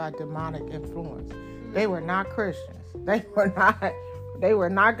time by demonic influence. They were not Christians. They were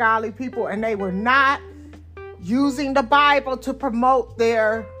not godly people, and they were not using the Bible to promote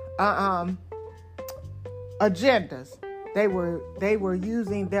their agendas. They were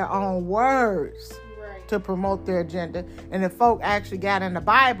using their own words to promote their agenda. And if folk actually got in the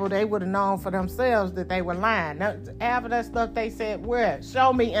Bible, they would have known for themselves that they were lying. Now, half of that stuff they said, where?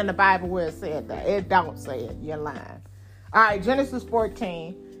 Show me in the Bible where it said that. It don't say it. You're lying. All right, Genesis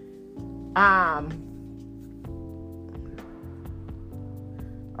 14.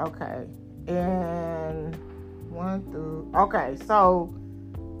 Okay. And 1 through... Okay, so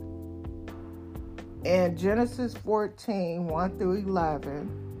in Genesis 14, 1 through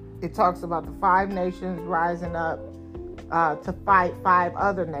 11, it talks about the 5 nations rising up to fight 5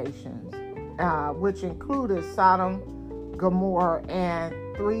 other nations, which included Sodom, Gomorrah, and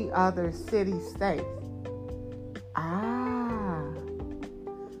 3 other city-states.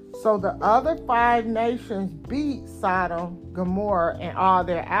 So the other 5 nations beat Sodom, Gomorrah, and all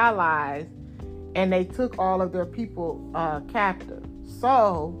their allies, and they took all of their people captive.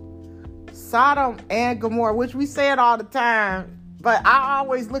 So Sodom and Gomorrah, which we say it all the time, but I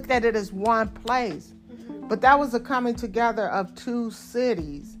always looked at it as one place. But that was a coming together of 2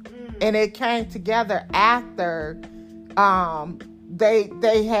 cities. And it came together after they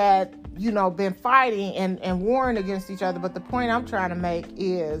had, been fighting and warring against each other. But the point I'm trying to make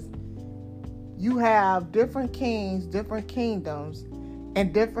is you have different kings, different kingdoms,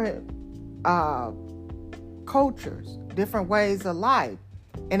 and different cultures, different ways of life.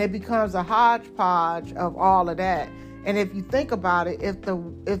 And it becomes a hodgepodge of all of that. And if you think about it, if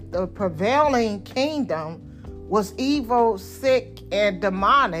the prevailing kingdom was evil, sick, and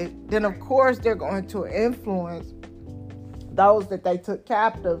demonic, then of course they're going to influence those that they took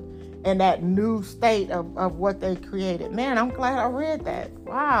captive in that new state of what they created. Man, I'm glad I read that.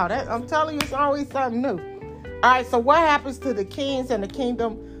 Wow, I'm telling you, it's always something new. All right, so what happens to the kings and the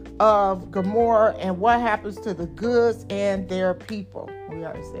kingdom of Gomorrah, and what happens to the goods and their people? We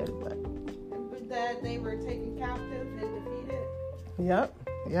already said it, but that they were taken captive and defeated. Yep.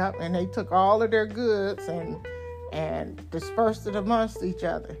 And they took all of their goods and dispersed it amongst each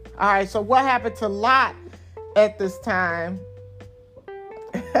other. All right, so what happened to Lot at this time?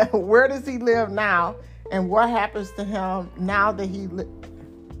 Where does he live now? And what happens to him now that I'm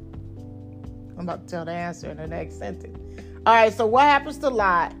about to tell the answer in the next sentence. All right, so what happens to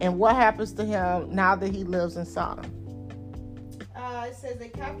Lot and what happens to him now that he lives in Sodom? It says they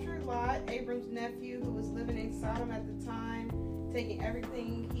captured Lot, Abram's nephew, who was living in Sodom at the time, taking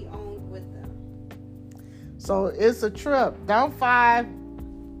everything he owned with them. So it's a trip. Them 5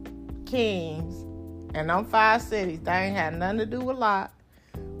 kings and them 5 cities, they ain't had nothing to do with Lot.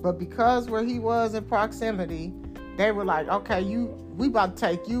 But because where he was in proximity, they were like, okay, we about to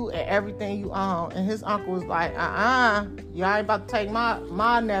take you and everything you own. And his uncle was like, y'all ain't about to take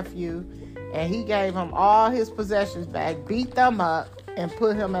my nephew. And he gave him all his possessions back, beat them up, and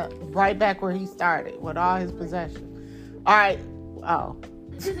put him right back where he started with all his possessions. All right. Oh.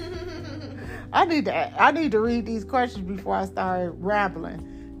 I need to read these questions before I start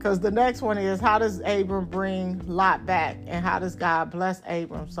rambling. Because the next one is, how does Abram bring Lot back? And how does God bless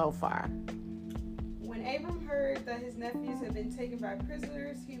Abram so far? When Abram heard that his nephews had been taken by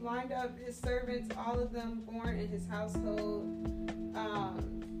prisoners, he lined up his servants, all of them born in his household,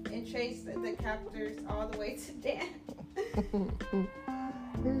 and chased the captors all the way to Dan.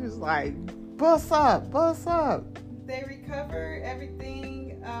 He was like, bust up. They recovered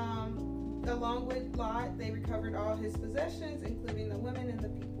everything along with Lot. They recovered all his possessions, including the women and the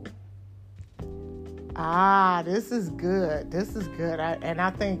people. This is good.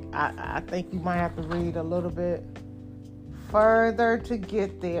 I think you might have to read a little bit further to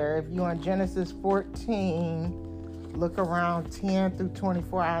get there. If you're on Genesis 14, look around 10 through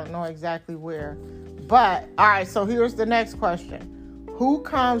 24. I don't know exactly where. But, all right, so here's the next question. Who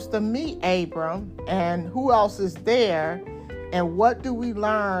comes to meet Abram, and who else is there, and what do we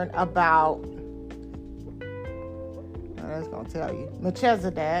learn about, that's going to tell you,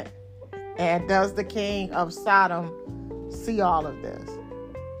 Melchizedek, and does the king of Sodom see all of this?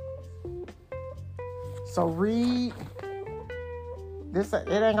 So read, this. It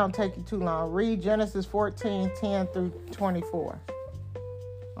ain't going to take you too long. Read Genesis 14, 10 through 24.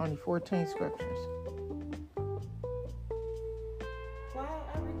 Only 14 scriptures. Wow,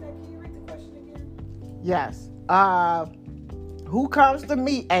 I read that. Can you read the question again? Yes. Who comes to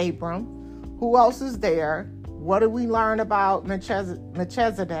meet Abram? Who else is there? What do we learn about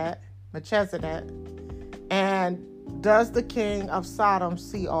Melchizedek? And does the king of Sodom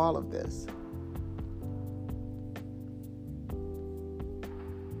see all of this?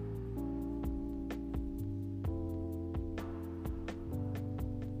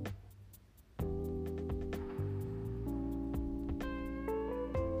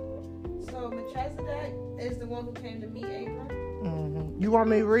 So Melchizedek is the one who came to meet Abram. Mm-hmm. You want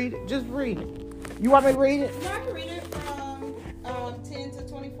me to read it? Just read it. You want me to read it? No, I can read it from 10 to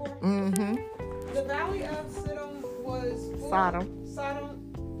 24. Mm-hmm. The valley of Sodom was full.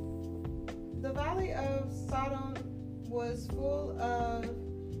 The valley of Sodom was full of.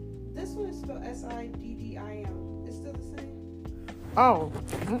 This one is spelled Siddim. It's still the same. Oh.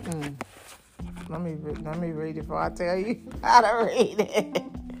 Mm-mm. Let me read it before I tell you how to read it.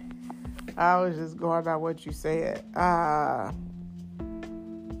 I was just going by what you said.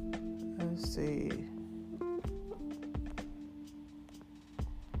 Let's see.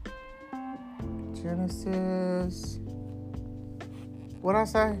 Genesis. What'd I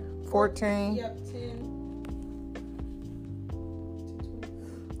say? 14? Yep, 10.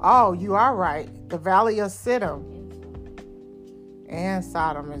 Oh, you are right. The valley of Siddim and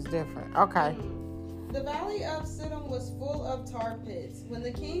Sodom is different. Okay. The valley of Sodom was full of tar pits. When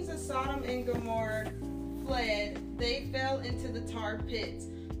the kings of Sodom and Gomorrah fled, they fell into the tar pits,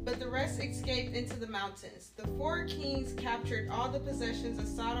 but the rest escaped into the mountains. The 4 kings captured all the possessions of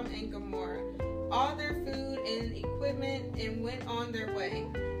Sodom and Gomorrah, all their food and equipment, and went on their way.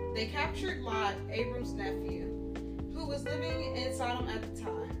 They captured Lot, Abram's nephew, who was living in Sodom at the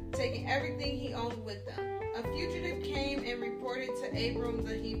time, taking everything he owned with them. A fugitive came and reported to Abram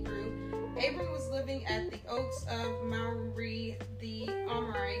the Hebrew. Abram was living at the oaks of Mamre the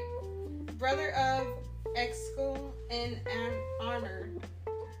Amorite, brother of Eshcol and Aner.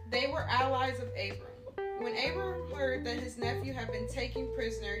 They were allies of Abram. When Abram heard that his nephew had been taken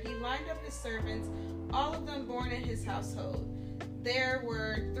prisoner, he lined up his servants, all of them born in his household. There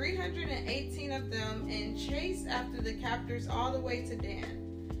were 318 of them, and chased after the captors all the way to Dan.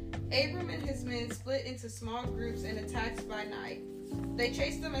 Abram and his men split into small groups and attacked by night. They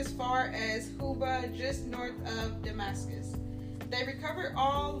chased them as far as Huba, just north of Damascus. They recovered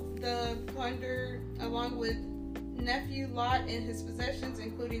all the plunder along with nephew Lot and his possessions,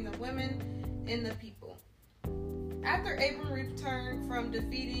 including the women and the people. After Abram returned from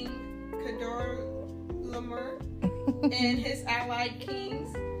defeating Kedorlaomer and his allied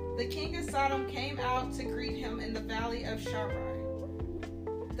kings, the king of Sodom came out to greet him in the valley of Sharai,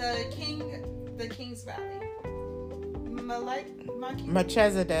 the king's valley.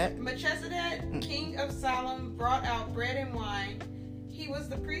 Melchizedek, king of Salem, brought out bread and wine. He was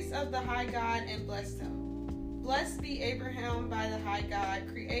the priest of the high God and blessed him. Blessed be Abraham by the high God,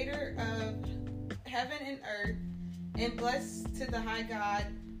 creator of heaven and earth, and blessed to the high God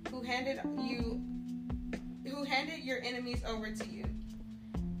who handed your enemies over to you.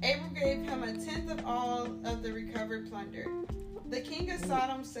 Abram gave him a tenth of all of the recovered plunder. The king of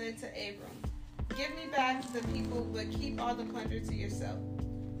Sodom said to Abram, "Give me back the people, but keep all the plunder to yourself."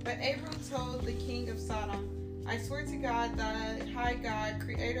 But Abram told the king of Sodom, "I swear to God, the high God,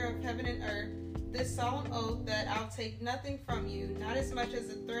 creator of heaven and earth, this solemn oath that I'll take nothing from you, not as much as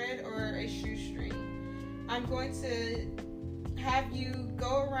a thread or a shoestring. I'm going to have you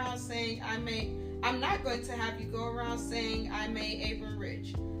go around saying I'm not going to have you go around saying I made Abram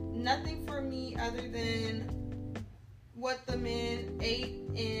rich. Nothing for me other than what the men ate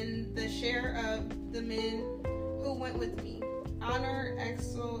and the share of the men who went with me. Honor,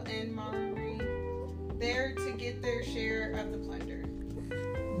 Axel, and Mamre there to get their share of the plunder."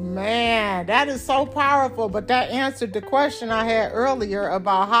 Man, that is so powerful. But that answered the question I had earlier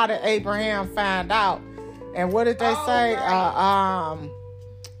about how did Abraham find out. And what did they say? Right.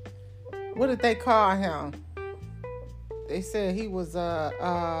 What did they call him? They said he was a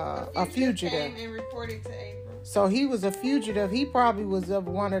fugitive. Came and reported to Abram. So he was a fugitive. He probably was of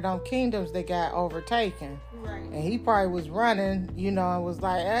one of them kingdoms that got overtaken. Right. And he probably was running, and was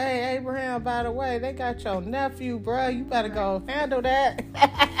like, "Hey, Abraham, by the way, they got your nephew, bro. You better go handle that."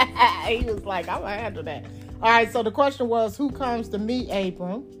 He was like, "I'm going to handle that." All right, so the question was, who comes to meet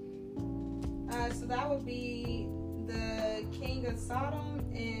Abram? So that would be the king of Sodom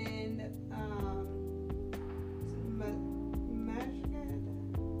and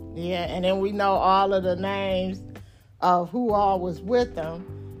Yeah, and then we know all of the names of who all was with them.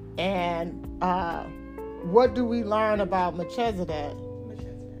 And what do we learn about Melchizedek?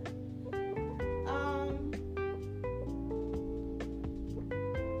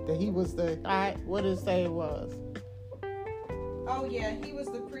 That he was what did it say it was? Oh, yeah, he was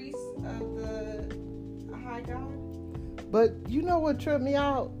the priest of the high God. But you know what tripped me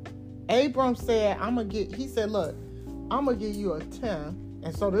out? Abram said, he said, "Look, I'm going to give you a 10."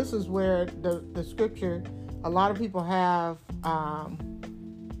 And so this is where the scripture, a lot of people have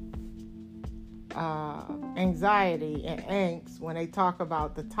anxiety and angst when they talk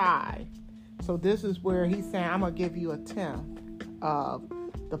about the tithe. So this is where he's saying, "I'm going to give you a 10th of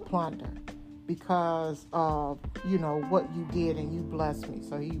the plunder because of, what you did and you blessed me."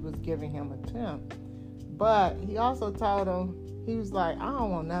 So he was giving him a 10th. But he also told him, he was like, "I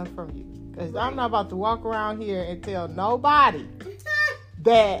don't want nothing from you. Because I'm not about to walk around here and tell nobody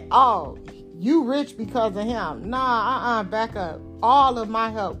that, you rich because of him. Nah, back up. All of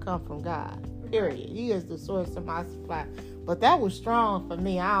my help come from God. Period. He is the source of my supply." But that was strong for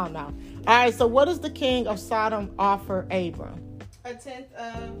me. I don't know. All right, so what does the king of Sodom offer Abram? A 10th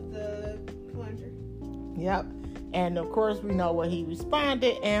of the plunder. Yep. And of course, we know what he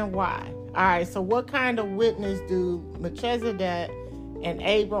responded and why. All right, so what kind of witness do Melchizedek and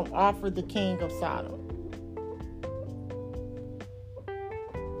Abram offer the king of Sodom?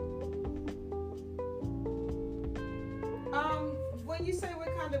 When you say what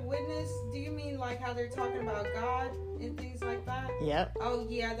kind of witness, do you mean like how they're talking about God and things like that? Yep. Oh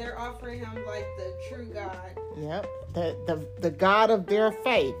yeah, they're offering him like the true God. Yep. The God of their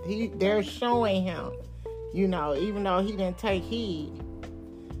faith. They're showing him, even though he didn't take heed.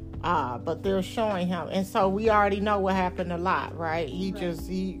 But they're showing him. And so we already know what happened a lot, right? He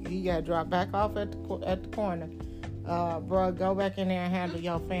got dropped back off at the corner. Bro, go back in there and handle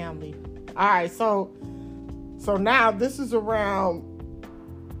your family. All right, so now this is around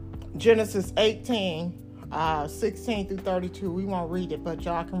Genesis 18, 16 through 32. We won't read it, but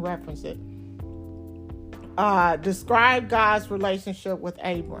y'all can reference it. Describe God's relationship with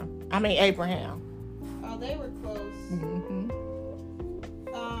Abraham. Oh, they were close. Mm-hmm.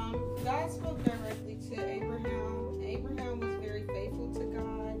 God spoke directly to Abraham. Abraham was very faithful to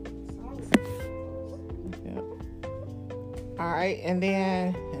God. So I was close. Yeah. All right, and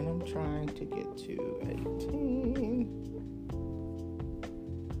I'm trying to get to 18.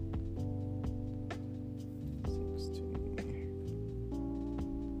 16.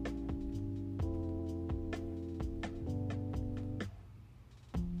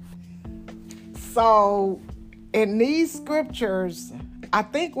 So in these scriptures, I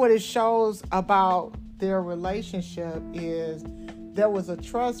think what it shows about their relationship is there was a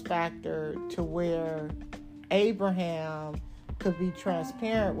trust factor to where Abraham could be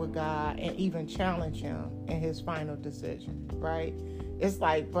transparent with God and even challenge him in his final decision, right? It's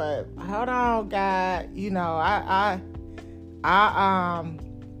like, but hold on, God, you know,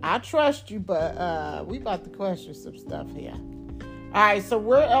 I trust you, but we about to question some stuff here. All right, so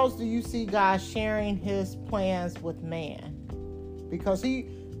where else do you see God sharing his plans with man? Because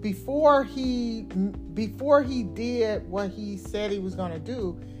before he did what he said he was going to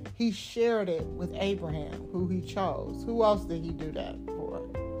do, he shared it with Abraham, who he chose. Who else did he do that for?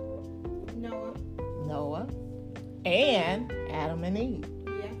 Noah. And Adam and Eve.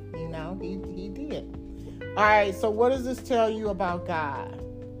 Yeah. You know, he did. All right, so what does this tell you about God?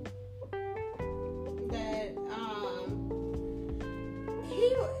 That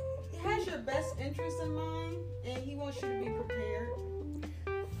he has your best interest in mind, and he wants you to be prepared.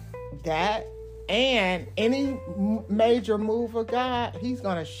 That, and any major move of God, he's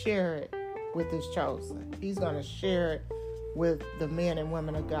going to share it with his chosen. He's going to share it with the men and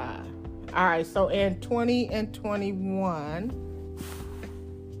women of God. All right, so in 20 and 21,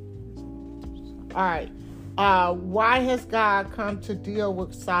 all right, why has God come to deal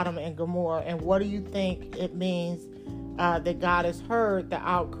with Sodom and Gomorrah, and what do you think it means that God has heard the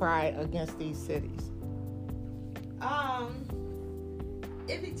outcry against these cities?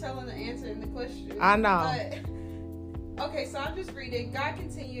 It be telling the answer in the question. I know. But, okay, so I'll just read it. God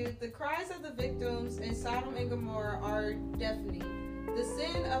continued, the cries of the victims in Sodom and Gomorrah are deafening. The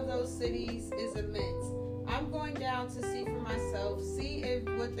sin of those cities is immense. I'm going down to see for myself, see if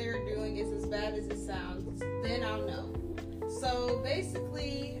what they're doing is as bad as it sounds. Then I'll know. So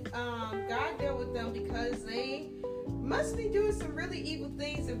basically, God dealt with them because they must be doing some really evil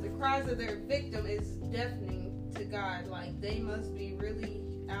things if the cries of their victim is deafening to God. Like, they must be really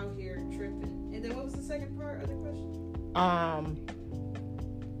out here tripping. And then what was the second part of the question?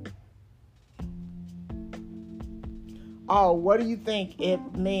 What do you think it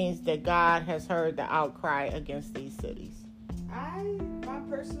means that God has heard the outcry against these cities? My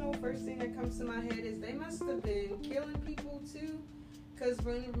personal first thing that comes to my head is they must have been killing people too. Because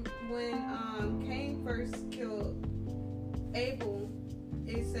when Cain first killed Abel,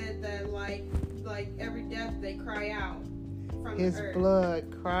 it said that like every death they cry out from his the earth.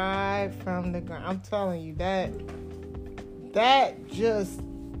 Blood cried from the ground. I'm telling you that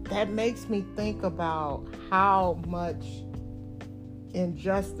makes me think about how much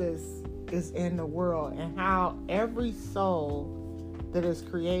injustice is in the world and how every soul that is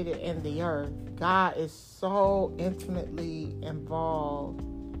created in the earth, God is so intimately involved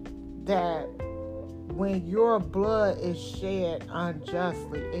that when your blood is shed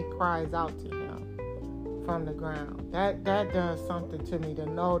unjustly, it cries out to him from the ground. That does something to me to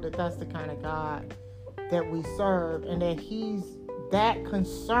know that that's the kind of God that we serve, and that he's that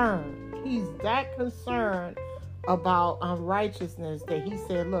concerned about unrighteousness that he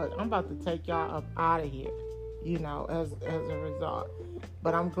said, look, I'm about to take y'all up out of here, you know, as a result.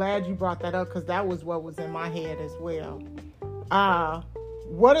 But I'm glad you brought that up, because that was what was in my head as well.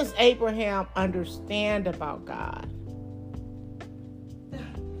 What does Abraham understand about God?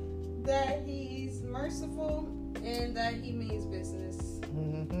 That he's merciful and that he means business.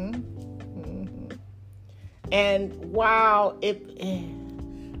 And while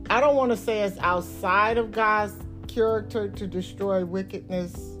I don't want to say it's outside of God's character to destroy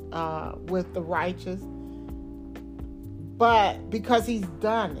wickedness with the righteous, but because he's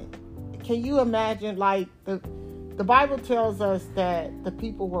done it. Can you imagine, like, the Bible tells us that the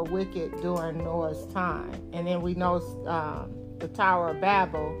people were wicked during Noah's time, and then we know the Tower of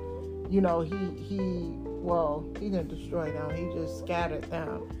Babel, you know, he didn't destroy them, he just scattered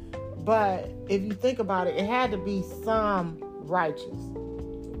them. But if you think about it, it had to be some righteous.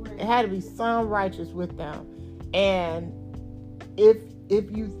 It had to be some righteous with them. And if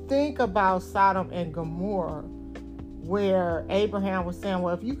you think about Sodom and Gomorrah, where Abraham was saying,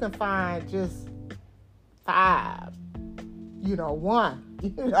 well, if you can find just 5, you know, 1,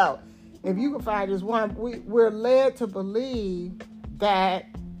 you know, if you can find just 1, we're led to believe that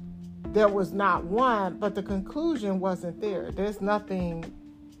there was not 1, but the conclusion wasn't there. There's nothing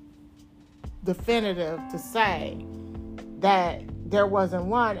definitive to say that there wasn't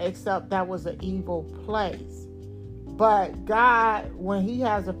 1, except that was an evil place. But God, when he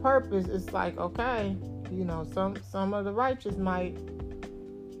has a purpose, it's like, okay, you know, some of the righteous might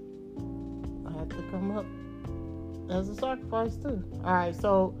have to come up as a sacrifice too. All right,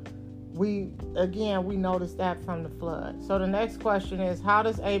 so we noticed that from the flood. So the next question is, how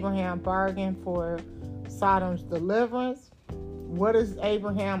does Abraham bargain for Sodom's deliverance? What does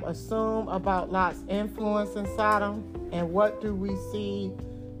Abraham assume about Lot's influence in Sodom? And what do we see?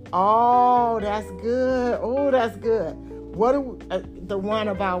 Oh, that's good. The one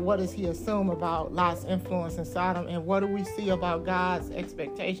about what does he assume about Lot's influence in Sodom? And what do we see about God's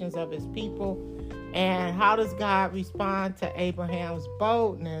expectations of his people? And how does God respond to Abraham's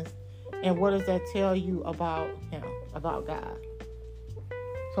boldness? And what does that tell you about him, about God?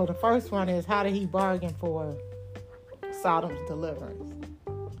 So the first one is, how did he bargain for Sodom's deliverance?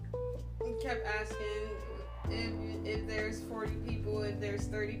 He kept asking if there's 40 people, if there's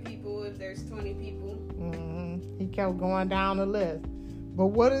 30 people, if there's 20 people. Mm-hmm. He kept going down the list. But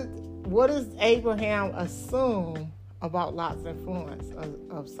what does Abraham assume about Lot's influence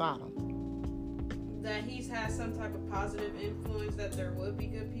of Sodom? That he's had some type of positive influence, that there would be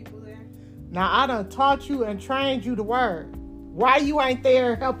good people there. Now, I done taught you and trained you the word. Why you ain't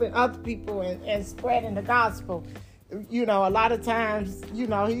there helping other people and spreading the gospel? You know, a lot of times, you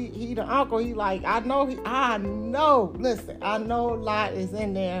know, he the uncle, he like, I know Lot is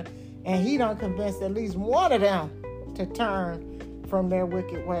in there, and he done convinced at least one of them to turn from their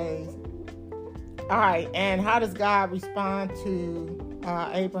wicked ways. All right, and how does God respond to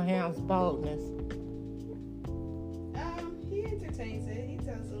Abraham's boldness? He entertains it. He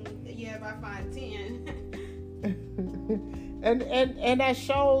tells him, yeah, if I find 10. and that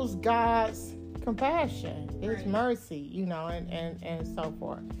shows God's compassion, his right. mercy, you know, and so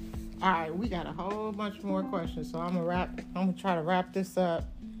forth. All right, we got a whole bunch more questions, so I'm gonna try to wrap this up,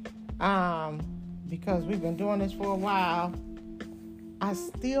 because we've been doing this for a while. I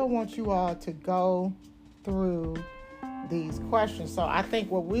still want you all to go through these questions. So I think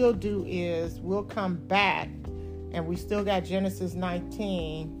what we'll do is we'll come back, and we still got Genesis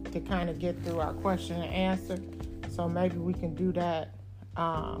 19 to kind of get through our question and answer. So maybe we can do that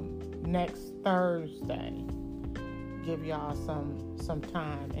next Thursday. Give y'all some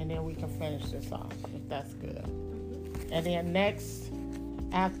time, and then we can finish this off, if that's good. And then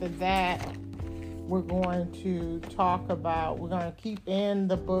after that, we're going to we're going to keep in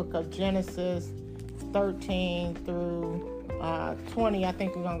the book of Genesis 13 through 20. I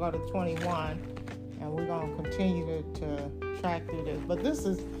think we're going to go to 21, and we're going to continue to track through this. But this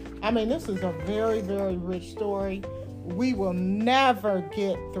is a very, very rich story. We will never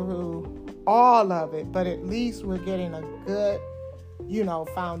get through all of it, but at least we're getting a good,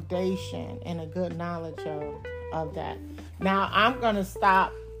 foundation and a good knowledge of that. Now, I'm going to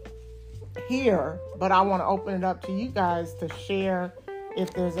stop here, but I want to open it up to you guys to share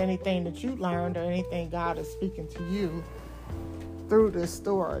if there's anything that you learned or anything God is speaking to you through this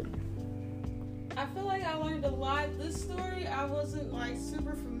story. I feel like I learned a lot. This story I wasn't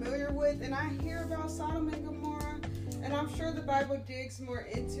super familiar with, and I hear about Sodom and Gomorrah, and I'm sure the Bible digs more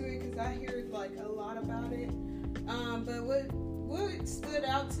into it because I hear a lot about it. But what stood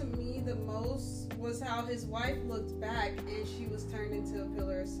out to me the most was how his wife looked back and she was turned into a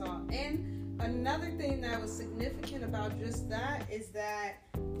pillar of salt. And another thing that was significant about just that is that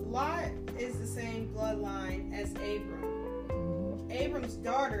Lot is the same bloodline as Abram. Abram's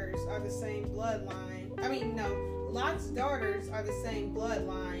daughters are the same bloodline. Lot's daughters are the same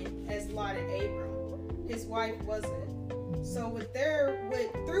bloodline as Lot and Abram. His wife wasn't. So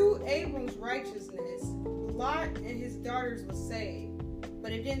through Abram's righteousness, Lot and his daughters were saved.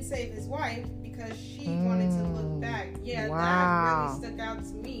 But it didn't save his wife because she wanted to look back. Yeah, wow. That really stuck out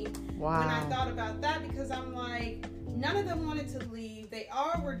to me when I thought about that, because I'm like, none of them wanted to leave. They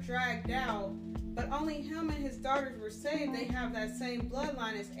all were dragged out, but only him and his daughters were saved. They have that same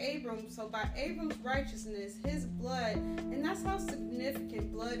bloodline as Abram. So by Abram's righteousness, his blood, and that's how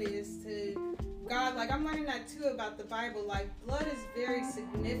significant blood is to God. I'm learning that too about the Bible. Blood is very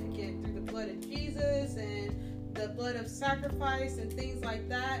significant through the blood of Jesus and the blood of sacrifice and things like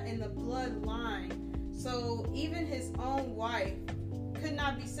that, and the bloodline. So even his own wife could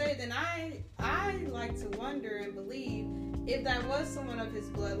not be saved. And I like to wonder and believe, if that was someone of his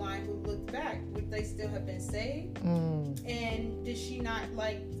bloodline who looked back, would they still have been saved? And did she not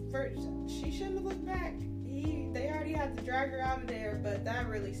she shouldn't have looked back. They already had to drag her out of there, but that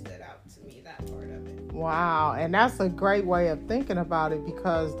really stood out to me, that part of it. Wow, and that's a great way of thinking about it,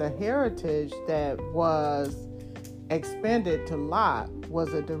 because the heritage that was expended to Lot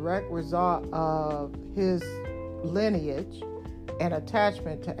was a direct result of his lineage and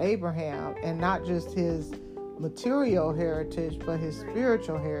attachment to Abraham, and not just his material heritage, but his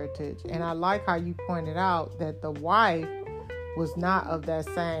spiritual heritage. And I like how you pointed out that the wife was not of that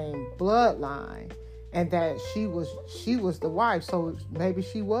same bloodline. and that she was the wife. So maybe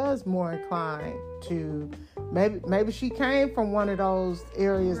she was more inclined to, maybe she came from one of those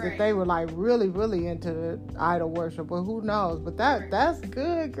areas that they were like really, really into the idol worship, but who knows? But that's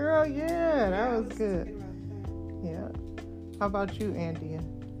good, girl. Yeah, that was good. Yeah. How about you, Andia?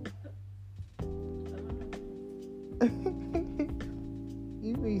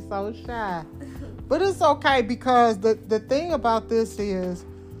 You be so shy. But it's okay, because the thing about this is,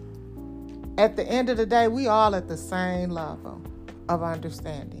 at the end of the day, we all at the same level of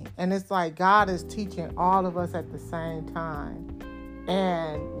understanding. And it's like God is teaching all of us at the same time.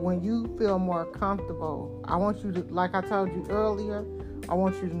 And when you feel more comfortable, I want you to, like I told you earlier, I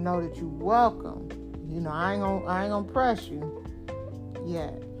want you to know that you're welcome. You know, I ain't gonna press you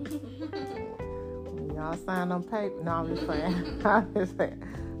yet. When y'all sign on paper. No, I'm just playing. I'm just saying.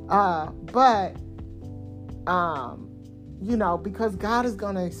 You know, because God is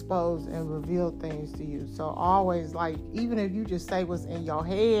going to expose and reveal things to you. So always, like, even if you just say what's in your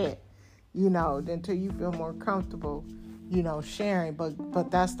head, you know, until you feel more comfortable, you know, sharing. But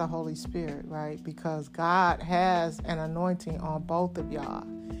that's the Holy Spirit, right? Because God has an anointing on both of y'all.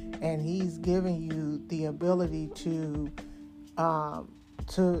 And he's giving you the ability to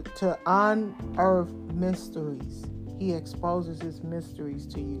unearth mysteries. He exposes his mysteries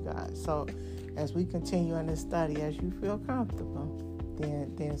to you guys. So as we continue in this study, as you feel comfortable,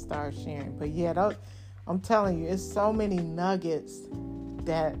 then start sharing. But yeah, I'm telling you, it's so many nuggets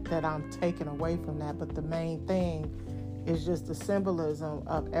that I'm taking away from that. But the main thing is just the symbolism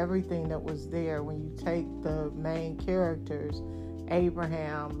of everything that was there when you take the main characters,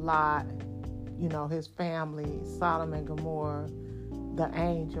 Abraham, Lot, you know, his family, Sodom and Gomorrah, the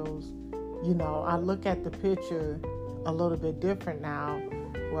angels. You know, I look at the picture a little bit different now,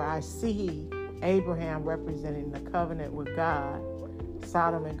 where I see Abraham representing the covenant with God,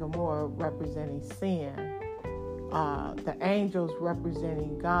 Sodom and Gomorrah representing sin, the angels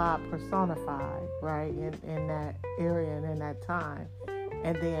representing God personified, right, in that area and in that time,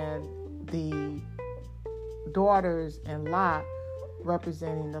 and then the daughters and Lot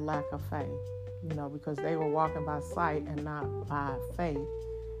representing the lack of faith, you know, because they were walking by sight and not by faith,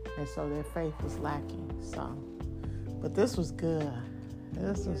 and so their faith was lacking. So, but this was good.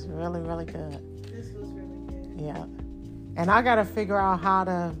 This was really, really good. This was really good. Yeah. And I got to figure out how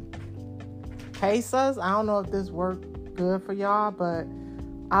to pace us. I don't know if this worked good for y'all, but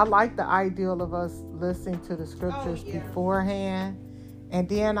I like the ideal of us listening to the scriptures beforehand. And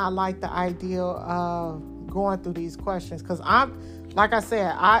then I like the ideal of going through these questions. Because like I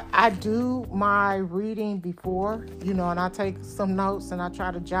said, I do my reading before, you know, and I take some notes and I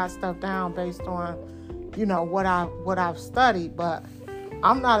try to jot stuff down based on, you know, what I've studied. But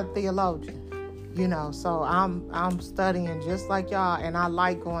I'm not a theologian, you know, so I'm studying just like y'all, and I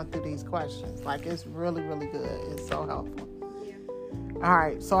like going through these questions. Like, it's really, really good. It's so helpful. Yeah. All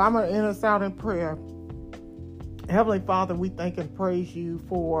right, so I'm going to end us out in prayer. Heavenly Father, we thank and praise you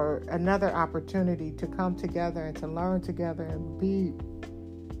for another opportunity to come together and to learn together and be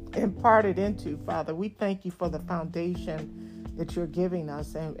imparted into. Father, we thank you for the foundation that you're giving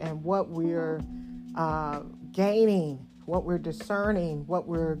us and what we're gaining, what we're discerning, what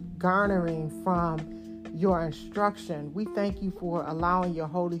we're garnering from your instruction. We thank you for allowing your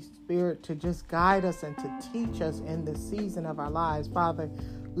Holy Spirit to just guide us and to teach us in the season of our lives. Father,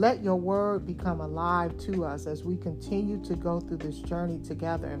 let your word become alive to us as we continue to go through this journey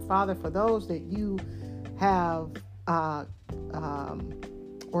together. And Father, for those that you have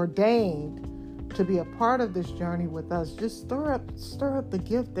ordained to be a part of this journey with us, just stir up the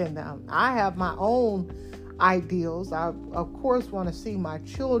gift in them. I have my own ideals. I, of course, want to see my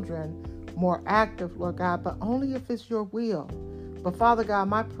children more active, Lord God, but only if it's your will. But Father God,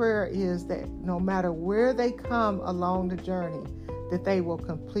 my prayer is that no matter where they come along the journey, that they will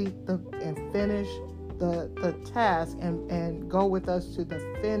complete and finish the task and go with us to the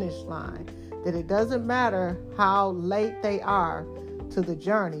finish line. That it doesn't matter how late they are to the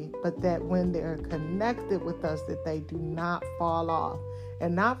journey, but that when they're connected with us, that they do not fall off.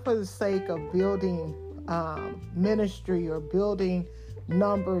 And not for the sake of building ministry or building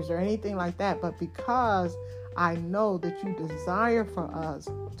numbers or anything like that, but because I know that you desire for us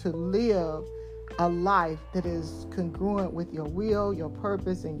to live a life that is congruent with your will, your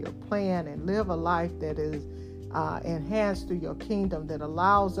purpose, and your plan, and live a life that is enhanced through your kingdom, that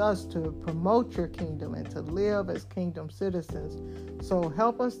allows us to promote your kingdom and to live as kingdom citizens. So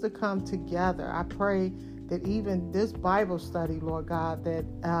help us to come together. I pray that even this Bible study, Lord God, that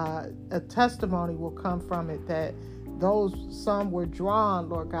a testimony will come from it, that some were drawn,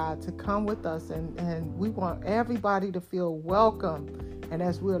 Lord God, to come with us, and we want everybody to feel welcome And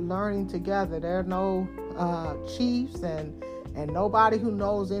as we're learning together, there are no chiefs and nobody who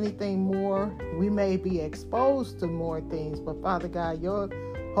knows anything more. We may be exposed to more things, but Father God, your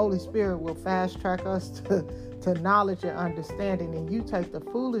Holy Spirit will fast track us to knowledge and understanding, and you take the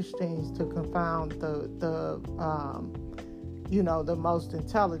foolish things to confound the most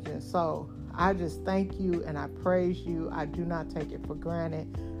intelligent. So I just thank you and I praise you. I do not take it for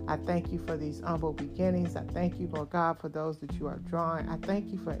granted. I thank you for these humble beginnings. I thank you, Lord God, for those that you are drawing. I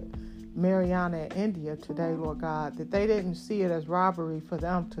thank you for Mariana and India today, Lord God, that they didn't see it as robbery for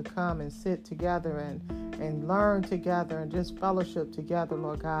them to come and sit together and learn together and just fellowship together,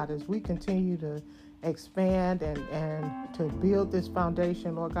 Lord God, as we continue to expand and to build this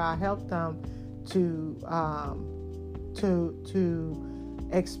foundation, Lord God. Help them to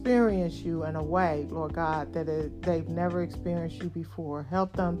experience you in a way, Lord God, that they've never experienced you before.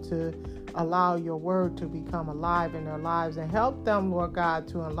 Help them to allow your word to become alive in their lives, and help them, Lord God,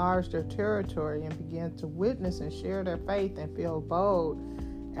 to enlarge their territory and begin to witness and share their faith and feel bold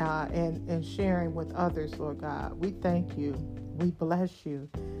in sharing with others, Lord God. We thank you. We bless you.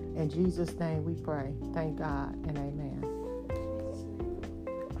 In Jesus' name we pray. Thank God and amen.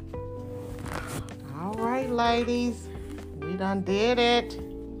 All right, ladies. We done did it.